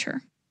 don't touch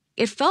her?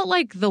 It felt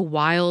like the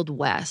Wild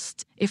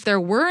West. If there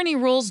were any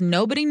rules,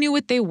 nobody knew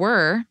what they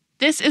were.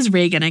 This is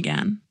Reagan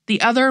again,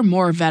 the other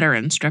more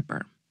veteran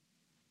stripper.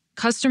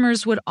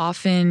 Customers would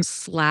often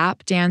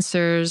slap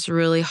dancers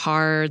really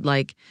hard,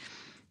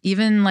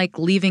 even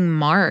leaving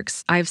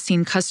marks. I've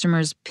seen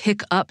customers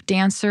pick up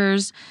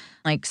dancers,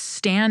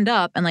 stand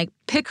up and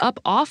pick up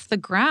off the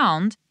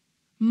ground.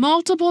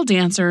 Multiple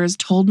dancers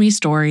told me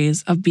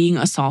stories of being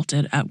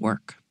assaulted at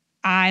work.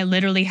 I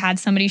literally had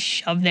somebody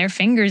shove their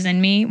fingers in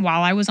me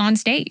while I was on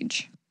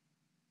stage.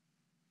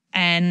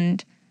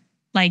 And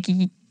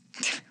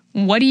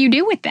what do you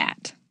do with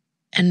that?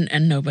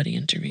 And nobody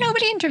intervened.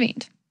 Nobody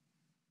intervened.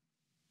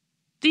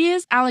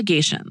 These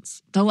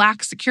allegations, the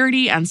lax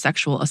security and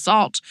sexual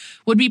assault,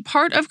 would be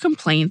part of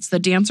complaints the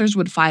dancers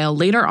would file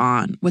later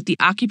on with the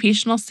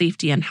Occupational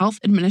Safety and Health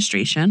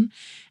Administration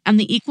and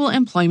the Equal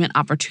Employment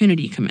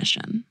Opportunity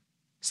Commission.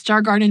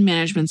 Star Garden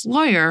Management's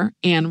lawyer,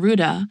 Ann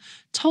Ruda,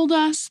 told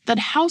us that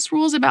house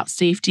rules about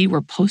safety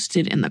were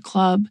posted in the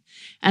club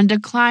and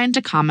declined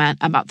to comment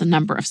about the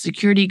number of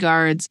security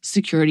guards,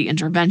 security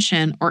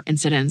intervention, or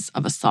incidents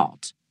of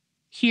assault.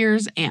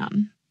 Here's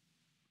Ann.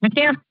 I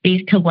can't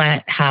speak to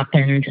what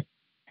happened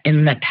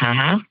in the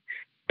past,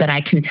 but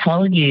I can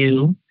tell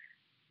you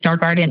Star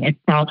Garden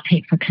itself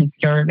takes a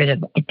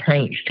conservative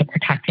approach to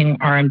protecting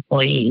our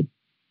employees.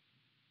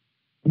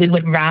 We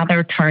would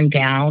rather turn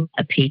down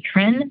a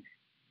patron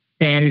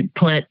than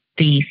put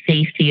the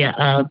safety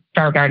of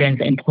Star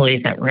Garden's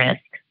employees at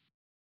risk.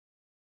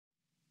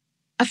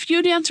 A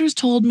few dancers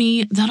told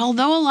me that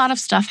although a lot of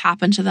stuff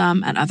happened to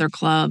them at other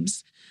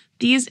clubs,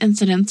 these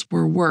incidents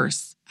were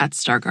worse at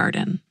Star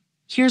Garden.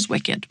 Here's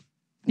Wicked.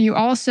 You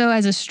also,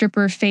 as a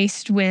stripper,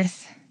 faced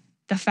with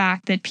the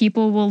fact that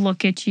people will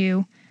look at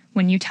you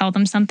when you tell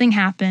them something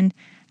happened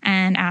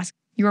and ask,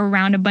 you're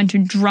around a bunch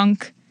of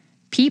drunk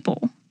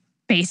people,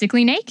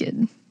 basically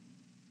naked.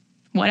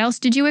 What else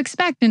did you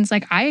expect? And it's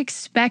like, I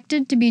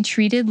expected to be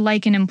treated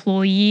like an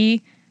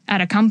employee at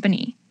a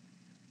company,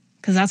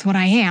 because that's what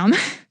I am.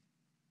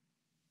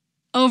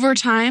 Over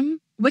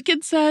time,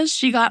 Wicked says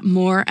she got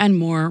more and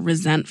more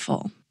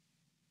resentful,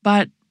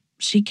 but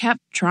she kept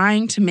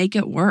trying to make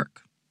it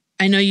work.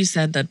 I know you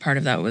said that part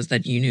of that was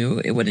that you knew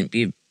it wouldn't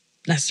be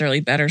necessarily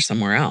better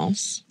somewhere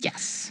else.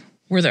 Yes.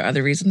 Were there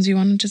other reasons you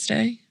wanted to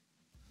stay?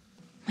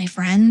 My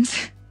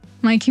friends,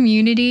 my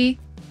community,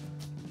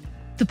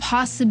 the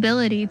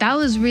possibility. That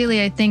was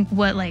really, I think,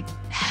 what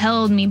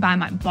held me by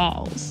my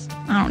balls.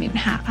 I don't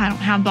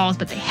have balls,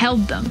 but they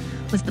held them,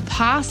 was the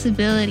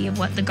possibility of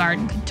what the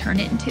garden could turn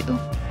into.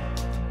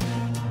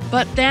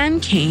 But then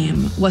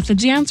came what the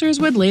dancers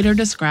would later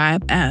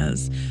describe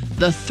as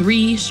the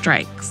 3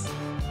 strikes.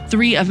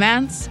 3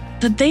 events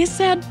that they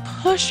said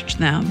pushed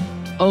them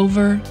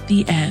over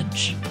the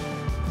edge.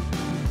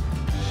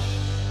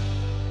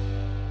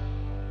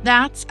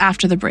 That's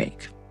after the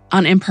break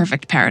on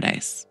Imperfect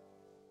Paradise.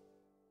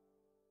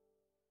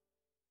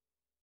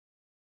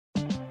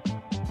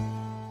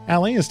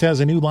 LAist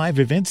has a new live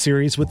event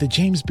series with the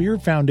James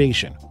Beard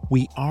Foundation.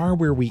 We Are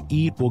Where We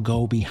Eat will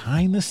go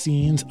behind the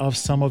scenes of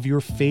some of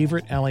your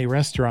favorite LA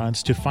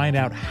restaurants to find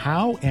out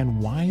how and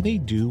why they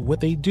do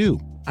what they do.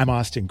 I'm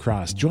Austin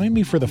Cross. Join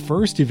me for the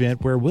first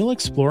event where we'll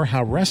explore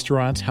how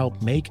restaurants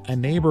help make a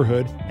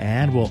neighborhood,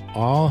 and we'll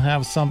all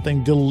have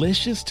something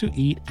delicious to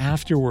eat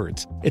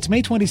afterwards. It's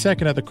May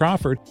 22nd at the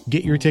Crawford.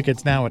 Get your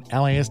tickets now at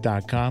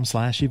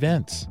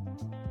LAist.com/events.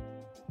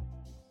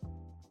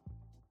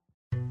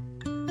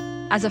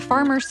 As a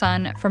farmer's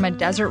son from a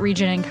desert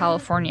region in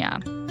California,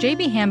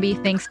 J.B. Hamby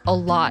thinks a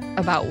lot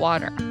about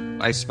water.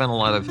 I spent a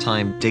lot of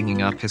time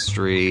digging up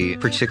history,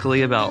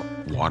 particularly about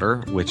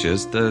water, which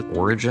is the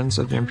origins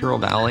of the Imperial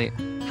Valley.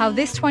 How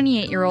this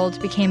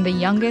 28-year-old became the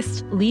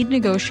youngest lead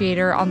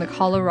negotiator on the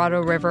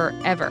Colorado River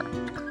ever.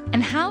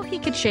 And how he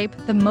could shape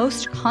the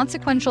most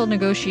consequential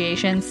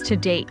negotiations to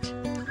date.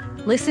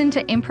 Listen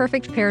to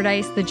Imperfect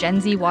Paradise, the Gen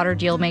Z water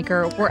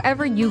dealmaker,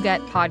 wherever you get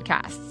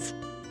podcasts.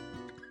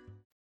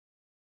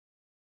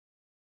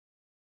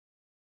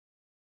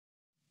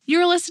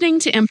 You're listening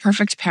to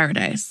Imperfect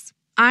Paradise.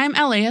 I'm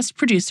LAist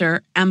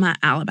producer Emma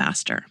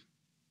Alabaster.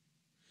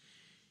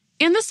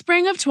 In the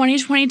spring of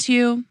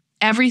 2022,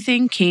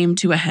 everything came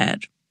to a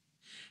head.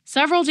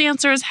 Several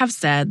dancers have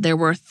said there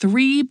were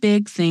 3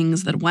 big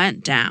things that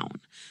went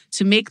down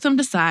to make them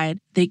decide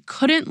they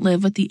couldn't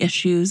live with the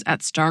issues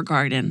at Star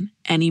Garden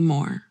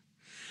anymore.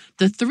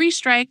 The 3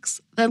 strikes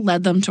that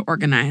led them to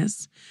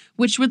organize,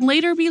 which would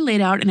later be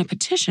laid out in a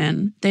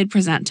petition they'd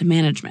present to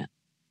management.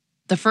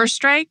 The first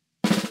strike?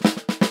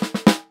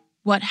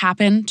 What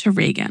happened to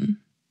Reagan?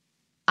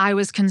 I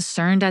was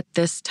concerned at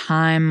this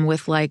time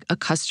with a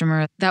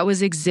customer that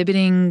was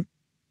exhibiting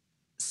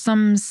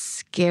some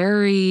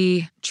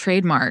scary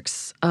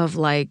trademarks of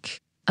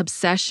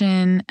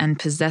obsession and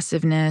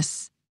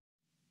possessiveness.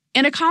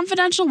 In a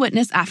confidential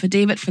witness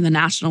affidavit from the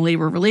National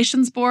Labor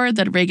Relations Board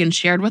that Reagan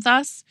shared with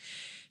us,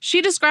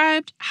 she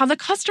described how the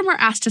customer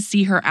asked to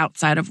see her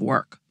outside of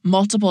work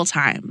multiple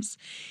times.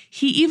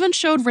 He even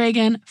showed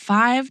Reagan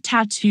 5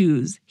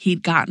 tattoos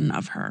he'd gotten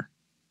of her.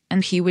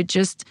 And he would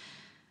just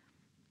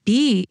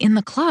be in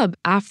the club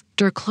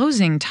after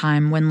closing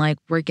time when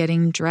we're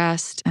getting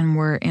dressed and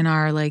we're in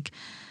our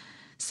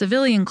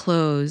civilian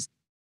clothes.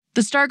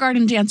 The Star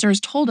Garden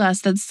dancers told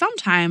us that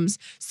sometimes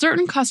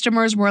certain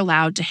customers were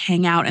allowed to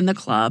hang out in the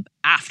club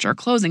after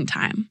closing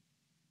time.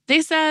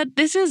 They said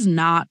this is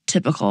not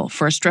typical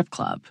for a strip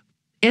club.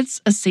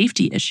 It's a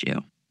safety issue.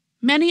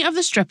 Many of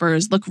the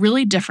strippers look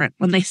really different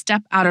when they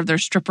step out of their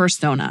stripper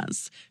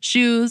sonas,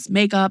 shoes,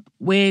 makeup,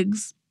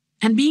 wigs.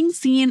 And being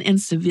seen in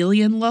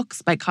civilian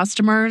looks by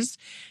customers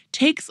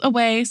takes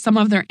away some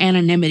of their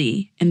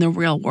anonymity in the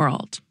real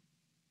world.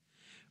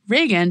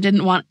 Reagan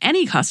didn't want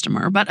any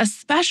customer, but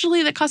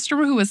especially the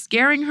customer who was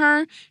scaring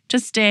her, to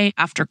stay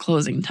after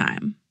closing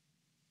time.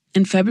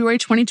 In February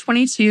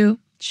 2022,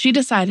 she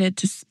decided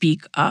to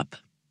speak up.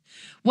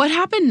 What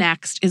happened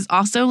next is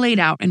also laid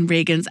out in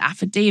Reagan's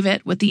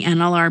affidavit with the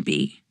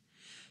NLRB.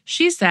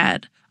 She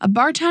said a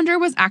bartender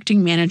was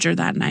acting manager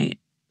that night,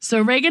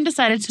 so Reagan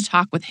decided to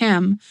talk with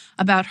him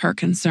about her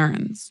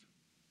concerns.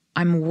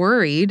 I'm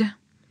worried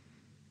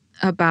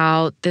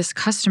about this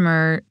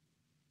customer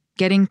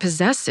getting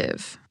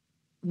possessive.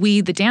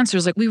 We, the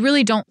dancers, we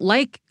really don't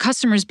like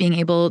customers being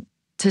able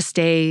to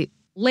stay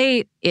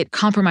late. It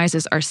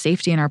compromises our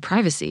safety and our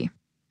privacy.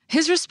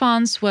 His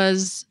response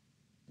was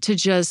to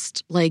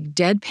just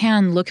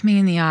deadpan look me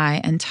in the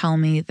eye and tell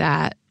me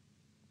that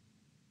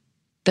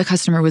the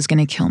customer was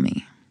going to kill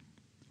me.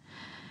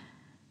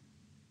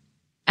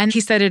 And he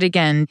said it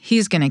again,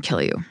 he's going to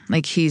kill you.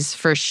 He's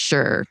for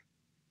sure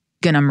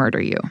going to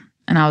murder you.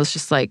 And I was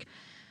just like,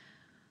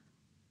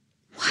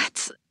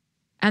 what?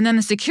 And then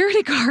the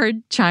security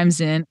guard chimes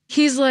in.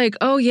 He's like,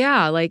 oh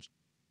yeah,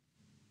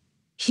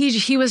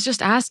 he was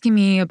just asking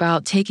me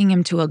about taking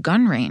him to a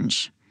gun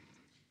range.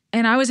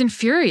 And I was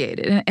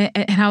infuriated.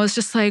 And I was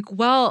just like,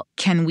 well,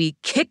 can we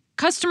kick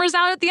customers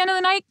out at the end of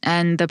the night?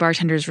 And the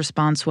bartender's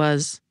response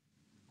was,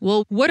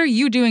 well, what are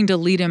you doing to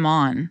lead him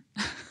on?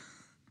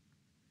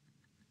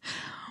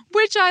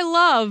 Which I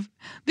love,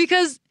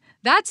 because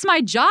that's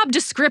my job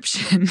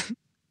description.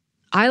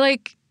 I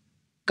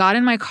got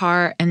in my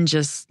car and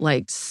just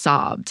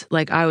sobbed.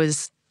 I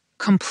was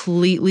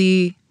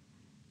completely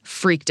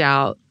freaked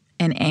out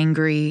and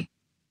angry.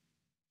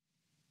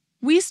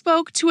 We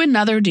spoke to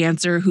another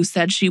dancer who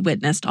said she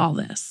witnessed all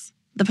this,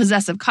 the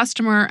possessive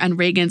customer and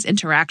Reagan's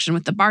interaction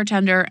with the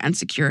bartender and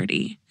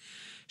security.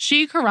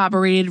 She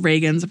corroborated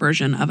Reagan's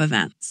version of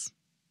events.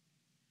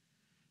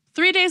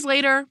 3 days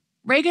later,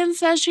 Reagan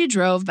says she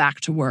drove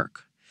back to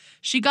work.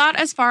 She got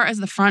as far as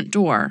the front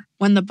door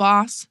when the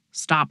boss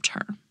stopped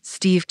her.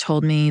 Steve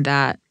told me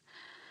that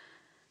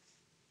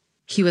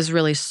he was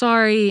really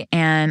sorry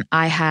and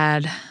I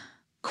had,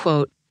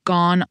 quote,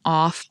 gone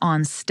off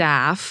on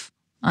staff,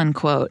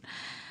 unquote,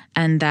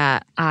 and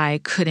that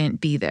I couldn't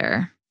be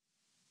there.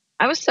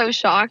 I was so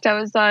shocked. I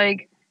was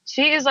like,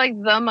 she is the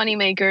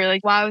moneymaker.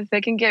 Wow, if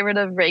they can get rid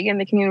of Reagan,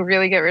 they can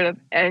really get rid of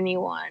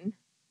anyone.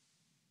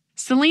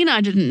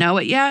 Selena didn't know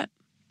it yet,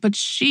 but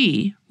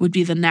she would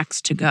be the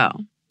next to go.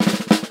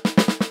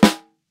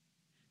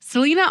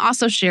 Selena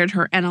also shared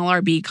her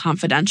NLRB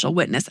confidential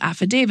witness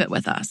affidavit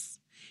with us.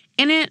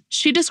 In it,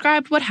 she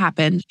described what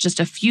happened just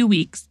a few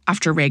weeks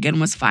after Reagan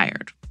was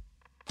fired.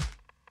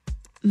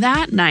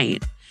 That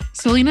night,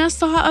 Selena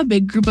saw a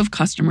big group of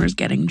customers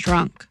getting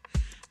drunk.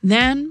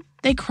 Then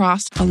they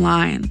crossed a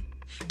line.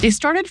 They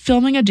started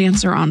filming a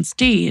dancer on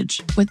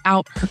stage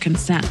without her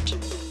consent.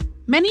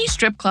 Many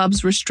strip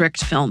clubs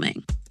restrict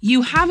filming.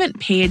 You haven't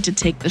paid to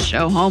take the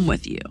show home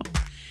with you.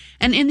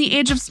 And in the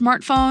age of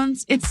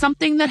smartphones, it's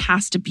something that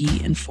has to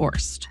be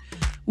enforced,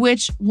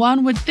 which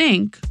one would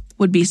think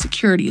would be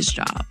security's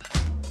job.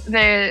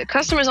 The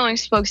customers only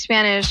spoke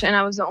Spanish, and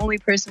I was the only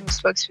person who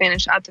spoke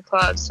Spanish at the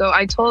club. So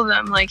I told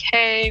them,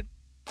 hey,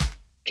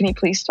 can you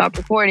please stop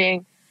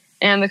recording?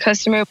 And the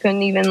customer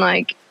couldn't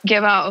even,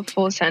 give out a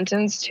full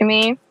sentence to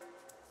me.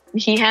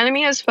 He handed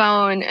me his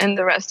phone, and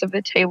the rest of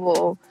the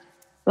table,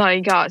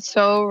 got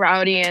so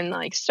rowdy and,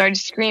 started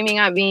screaming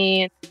at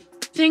me.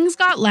 Things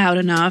got loud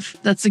enough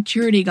that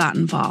security got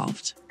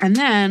involved. And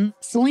then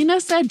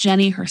Selena said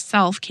Jenny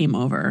herself came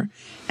over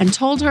and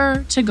told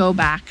her to go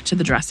back to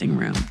the dressing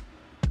room.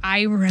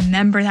 I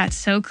remember that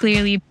so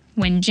clearly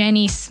when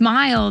Jenny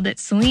smiled at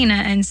Selena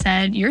and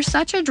said, "You're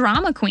such a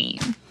drama queen."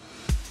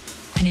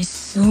 And as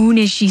soon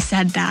as she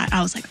said that,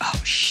 I was like,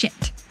 oh,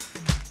 shit.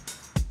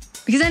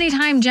 Because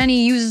anytime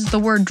Jenny uses the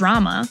word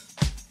drama,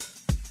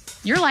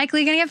 you're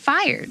likely going to get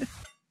fired.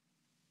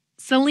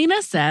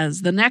 Selena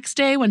says the next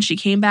day when she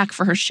came back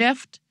for her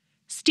shift,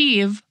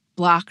 Steve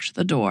blocked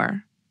the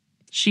door.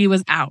 She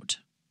was out.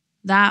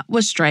 That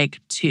was strike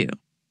 2.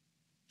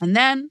 And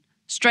then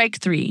strike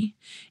 3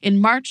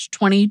 in March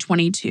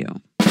 2022.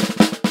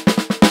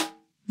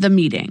 The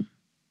meeting.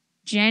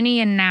 Jenny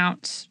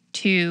announced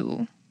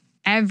to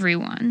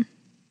everyone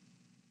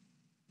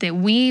that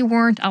we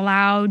weren't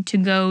allowed to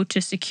go to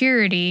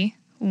security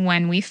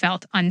when we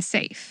felt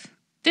unsafe.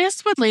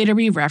 This would later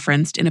be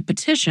referenced in a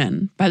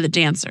petition by the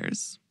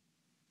dancers.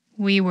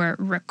 We were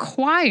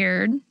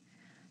required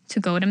to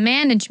go to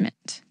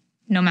management,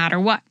 no matter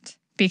what,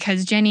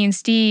 because Jenny and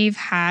Steve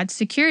had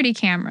security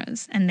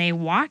cameras, and they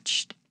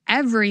watched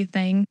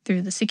everything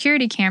through the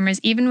security cameras,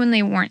 even when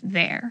they weren't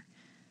there.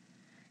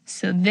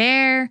 So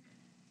their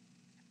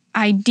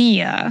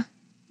idea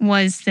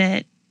was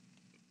that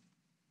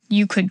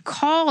you could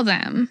call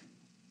them,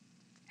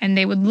 and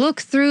they would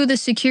look through the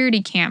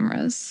security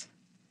cameras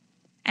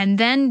and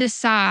then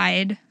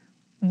decide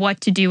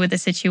what to do with the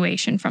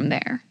situation from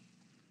there.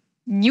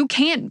 You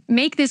can't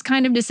make this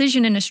kind of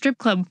decision in a strip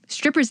club.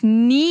 Strippers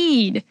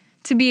need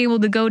to be able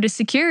to go to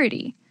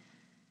security.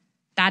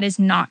 That is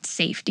not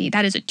safety.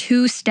 That is a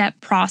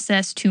 2-step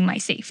process to my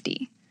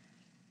safety.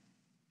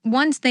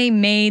 once they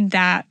made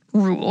that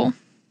rule,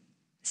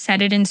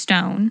 set it in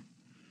stone,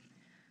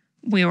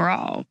 we were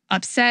all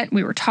upset.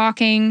 We were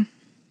talking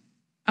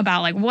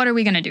about, like, what are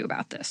we going to do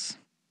about this?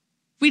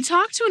 We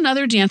talked to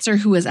another dancer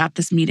who was at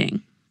this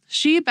meeting.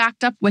 She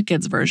backed up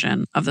Wicked's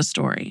version of the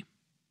story.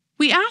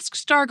 We asked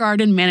Star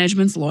Garden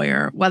management's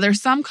lawyer whether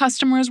some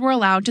customers were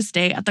allowed to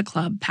stay at the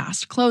club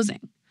past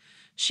closing.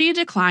 She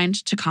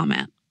declined to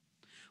comment.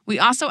 We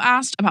also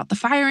asked about the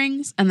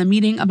firings and the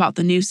meeting about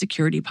the new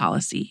security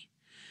policy.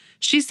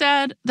 She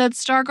said that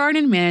Star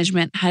Garden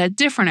management had a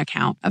different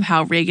account of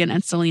how Reagan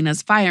and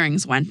Selena's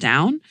firings went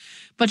down,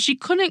 but she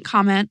couldn't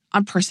comment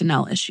on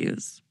personnel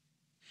issues.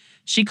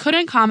 She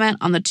couldn't comment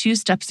on the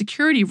two-step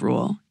security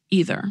rule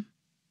either.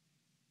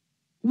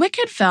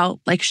 Wicked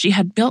felt like she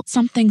had built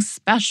something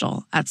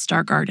special at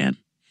Star Garden,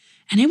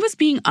 and it was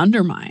being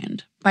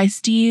undermined by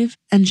Steve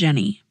and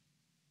Jenny.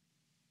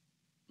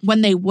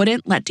 When they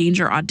wouldn't let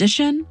Danger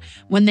audition,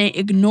 when they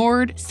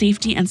ignored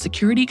safety and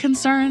security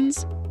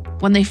concerns,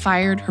 when they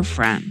fired her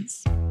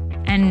friends.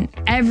 And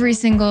every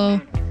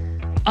single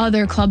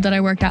other club that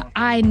I worked at,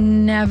 I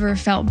never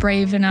felt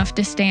brave enough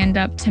to stand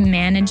up to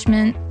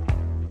management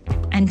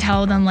and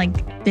tell them,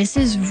 like, this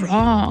is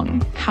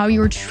wrong. How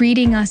you're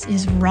treating us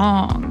is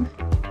wrong.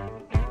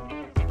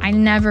 I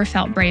never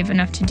felt brave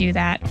enough to do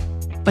that.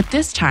 But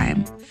this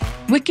time,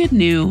 Wicked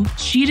knew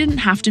she didn't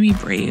have to be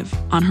brave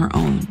on her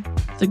own.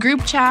 The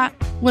group chat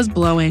was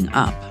blowing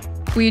up.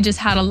 We just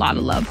had a lot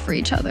of love for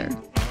each other.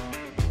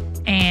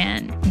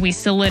 And we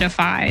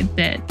solidified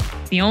that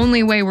the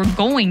only way we're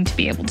going to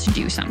be able to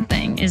do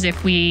something is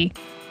if we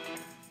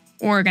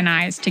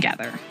organize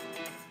together.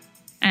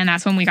 And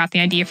that's when we got the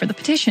idea for the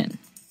petition.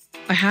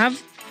 I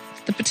have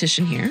the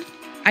petition here.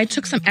 I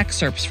took some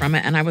excerpts from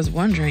it, and I was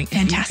wondering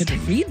if you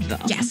could read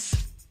them.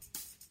 Yes.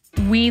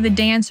 We, the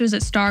dancers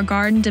at Star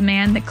Garden,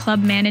 demand that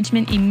club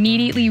management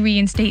immediately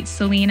reinstate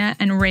Selena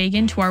and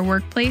Reagan to our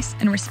workplace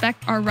and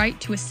respect our right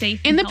to a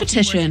safe In the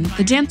petition,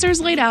 the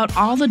dancers laid out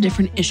all the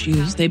different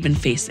issues they've been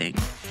facing.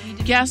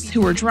 Guests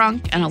who were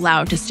drunk and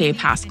allowed to stay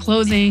past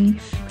closing,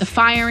 the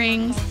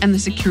firings, and the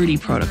security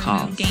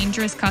protocols.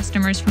 Dangerous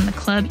customers from the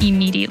club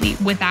immediately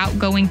without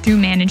going through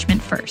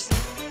management first.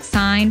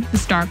 Signed, the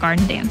Star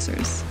Garden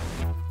dancers.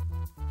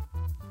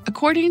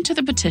 According to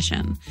the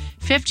petition,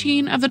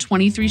 15 of the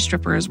 23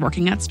 strippers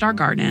working at Star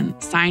Garden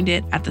signed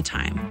it at the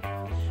time.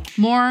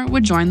 More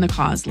would join the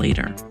cause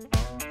later.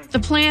 The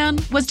plan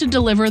was to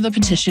deliver the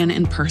petition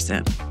in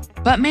person,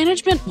 but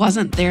management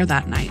wasn't there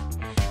that night.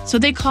 So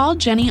they called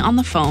Jenny on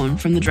the phone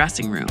from the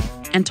dressing room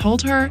and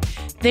told her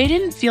they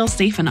didn't feel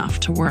safe enough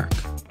to work.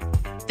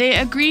 They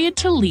agreed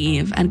to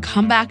leave and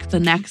come back the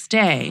next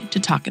day to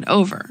talk it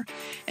over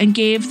and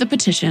gave the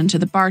petition to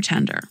the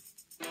bartender.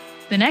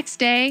 The next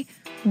day,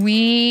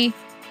 we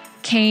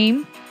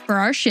came for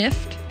our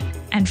shift,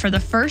 and for the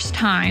first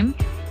time,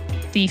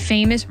 the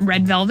famous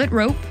red velvet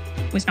rope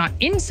was not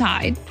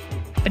inside,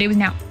 but it was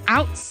now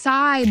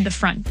outside the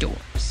front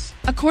doors.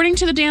 According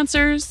to the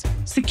dancers,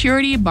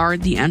 security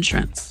barred the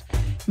entrance.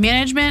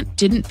 Management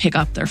didn't pick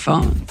up their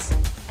phones.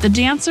 The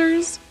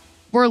dancers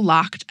were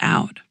locked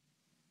out.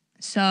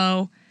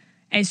 So,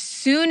 as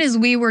soon as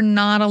we were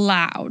not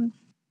allowed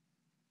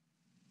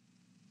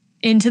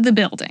into the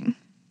building,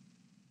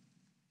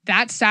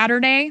 that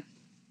Saturday,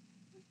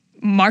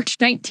 March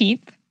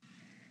 19th,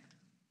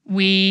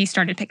 we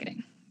started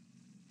picketing,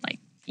 like,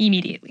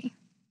 immediately.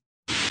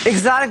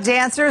 Exotic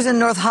dancers in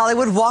North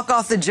Hollywood walk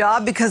off the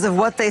job because of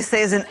what they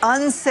say is an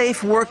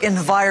unsafe work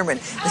environment.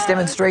 This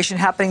demonstration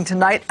happening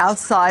tonight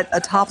outside a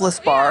topless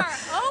bar.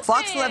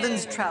 Fox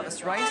 11's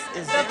Travis Rice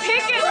is there. The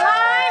picket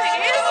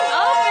line is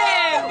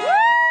open!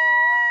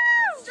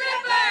 Woo!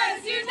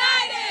 Strippers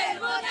united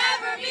will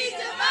never be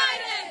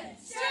divided!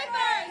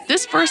 Strippers!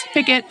 This first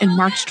picket in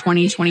March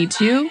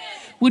 2022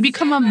 would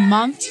become a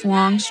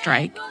months-long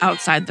strike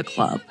outside the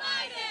club.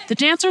 The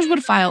dancers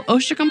would file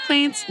OSHA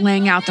complaints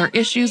laying out their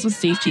issues with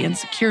safety and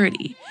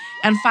security,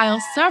 and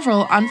file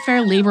several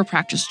unfair labor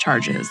practice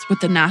charges with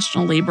the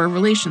National Labor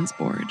Relations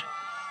Board.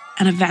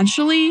 And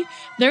eventually,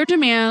 their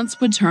demands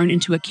would turn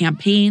into a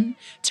campaign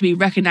to be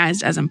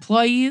recognized as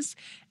employees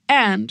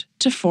and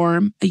to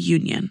form a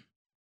union.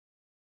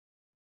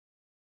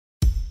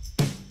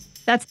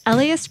 That's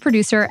LAist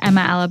producer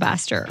Emma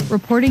Alabaster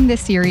reporting this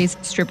series,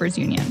 Strippers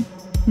Union.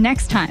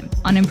 Next time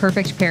on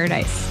Imperfect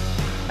Paradise.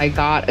 I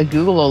got a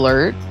Google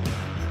alert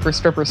for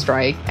stripper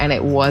strike, and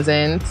it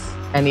wasn't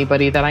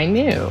anybody that I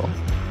knew.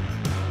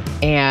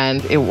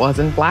 And it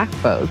wasn't Black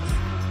folks.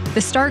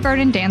 The Star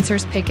Garden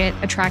Dancers picket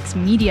attracts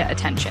media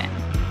attention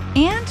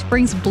and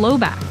brings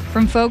blowback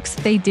from folks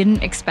they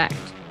didn't expect.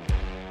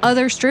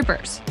 Other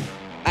strippers.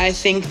 I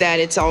think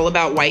that it's all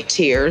about white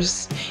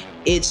tears.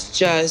 It's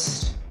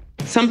just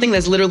something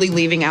that's literally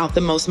leaving out the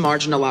most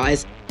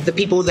marginalized. The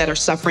people that are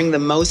suffering the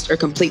most are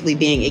completely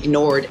being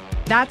ignored.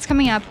 That's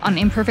coming up on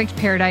Imperfect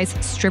Paradise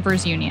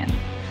Strippers Union.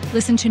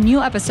 Listen to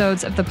new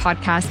episodes of the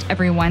podcast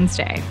every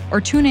Wednesday,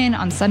 or tune in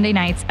on Sunday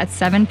nights at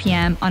 7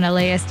 p.m. on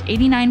LAist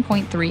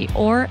 89.3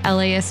 or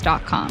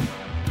LAist.com.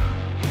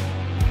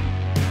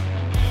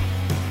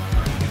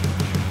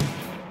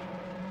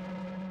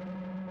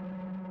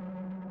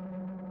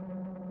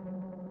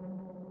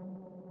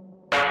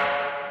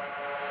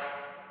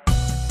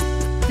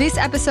 This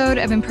episode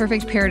of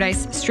Imperfect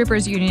Paradise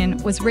Strippers Union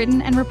was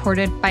written and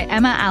reported by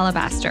Emma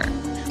Alabaster,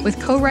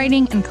 with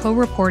co-writing and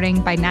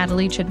co-reporting by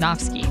Natalie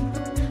Chudnovsky.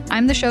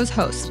 I'm the show's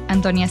host,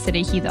 Antonia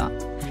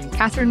Cereijido.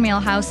 Catherine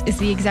Mailhouse is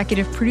the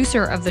executive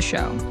producer of the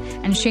show,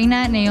 and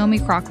Shayna Naomi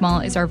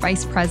Krochmal is our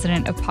vice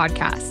president of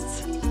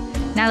podcasts.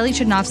 Natalie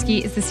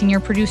Chudnovsky is the senior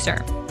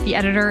producer. The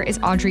editor is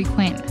Audrey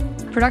Quinn.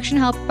 Production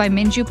help by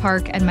Minju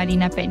Park and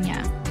Marina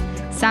Peña.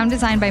 Sound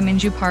design by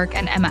Minju Park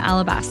and Emma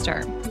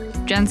Alabaster.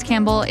 Jens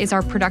Campbell is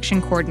our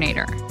production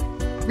coordinator.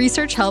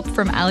 Research help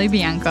from Ali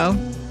Bianco,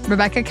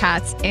 Rebecca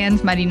Katz,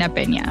 and Marina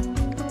Peña.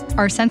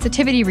 Our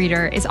sensitivity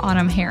reader is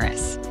Autumn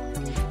Harris.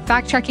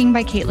 Fact-checking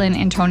by Caitlin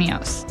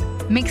Antonios.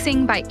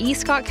 Mixing by E.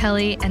 Scott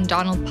Kelly and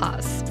Donald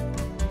Paz.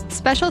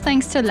 Special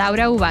thanks to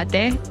Laura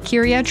Ubate,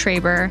 Kyria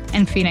Traber,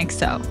 and Phoenix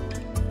So.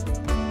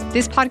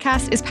 This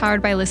podcast is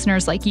powered by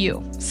listeners like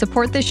you.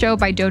 Support the show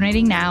by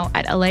donating now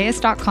at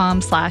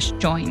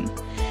elias.com/join.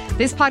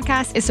 This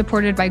podcast is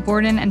supported by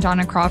Gordon and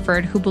Donna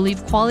Crawford, who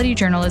believe quality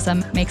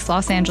journalism makes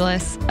Los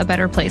Angeles a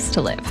better place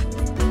to live.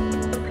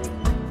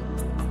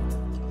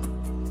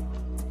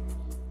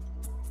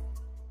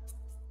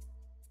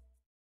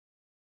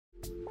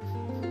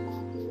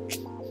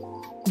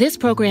 This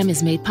program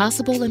is made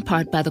possible in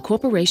part by the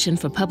Corporation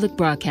for Public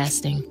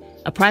Broadcasting,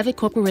 a private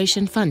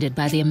corporation funded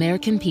by the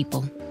American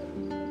people.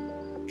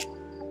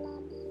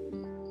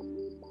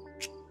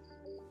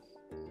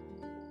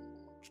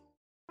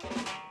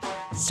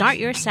 Start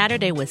your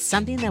Saturday with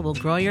something that will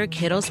grow your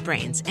kiddos'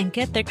 brains and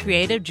get their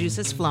creative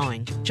juices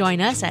flowing. Join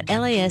us at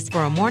LAS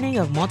for a morning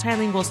of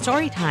multilingual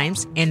story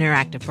times,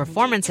 interactive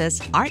performances,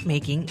 art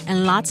making,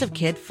 and lots of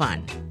kid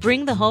fun.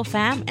 Bring the whole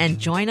fam and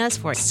join us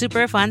for a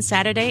super fun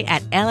Saturday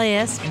at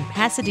LAS in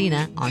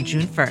Pasadena on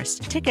June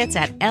 1st. Tickets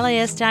at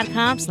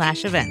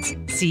las.com/events.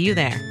 See you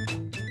there.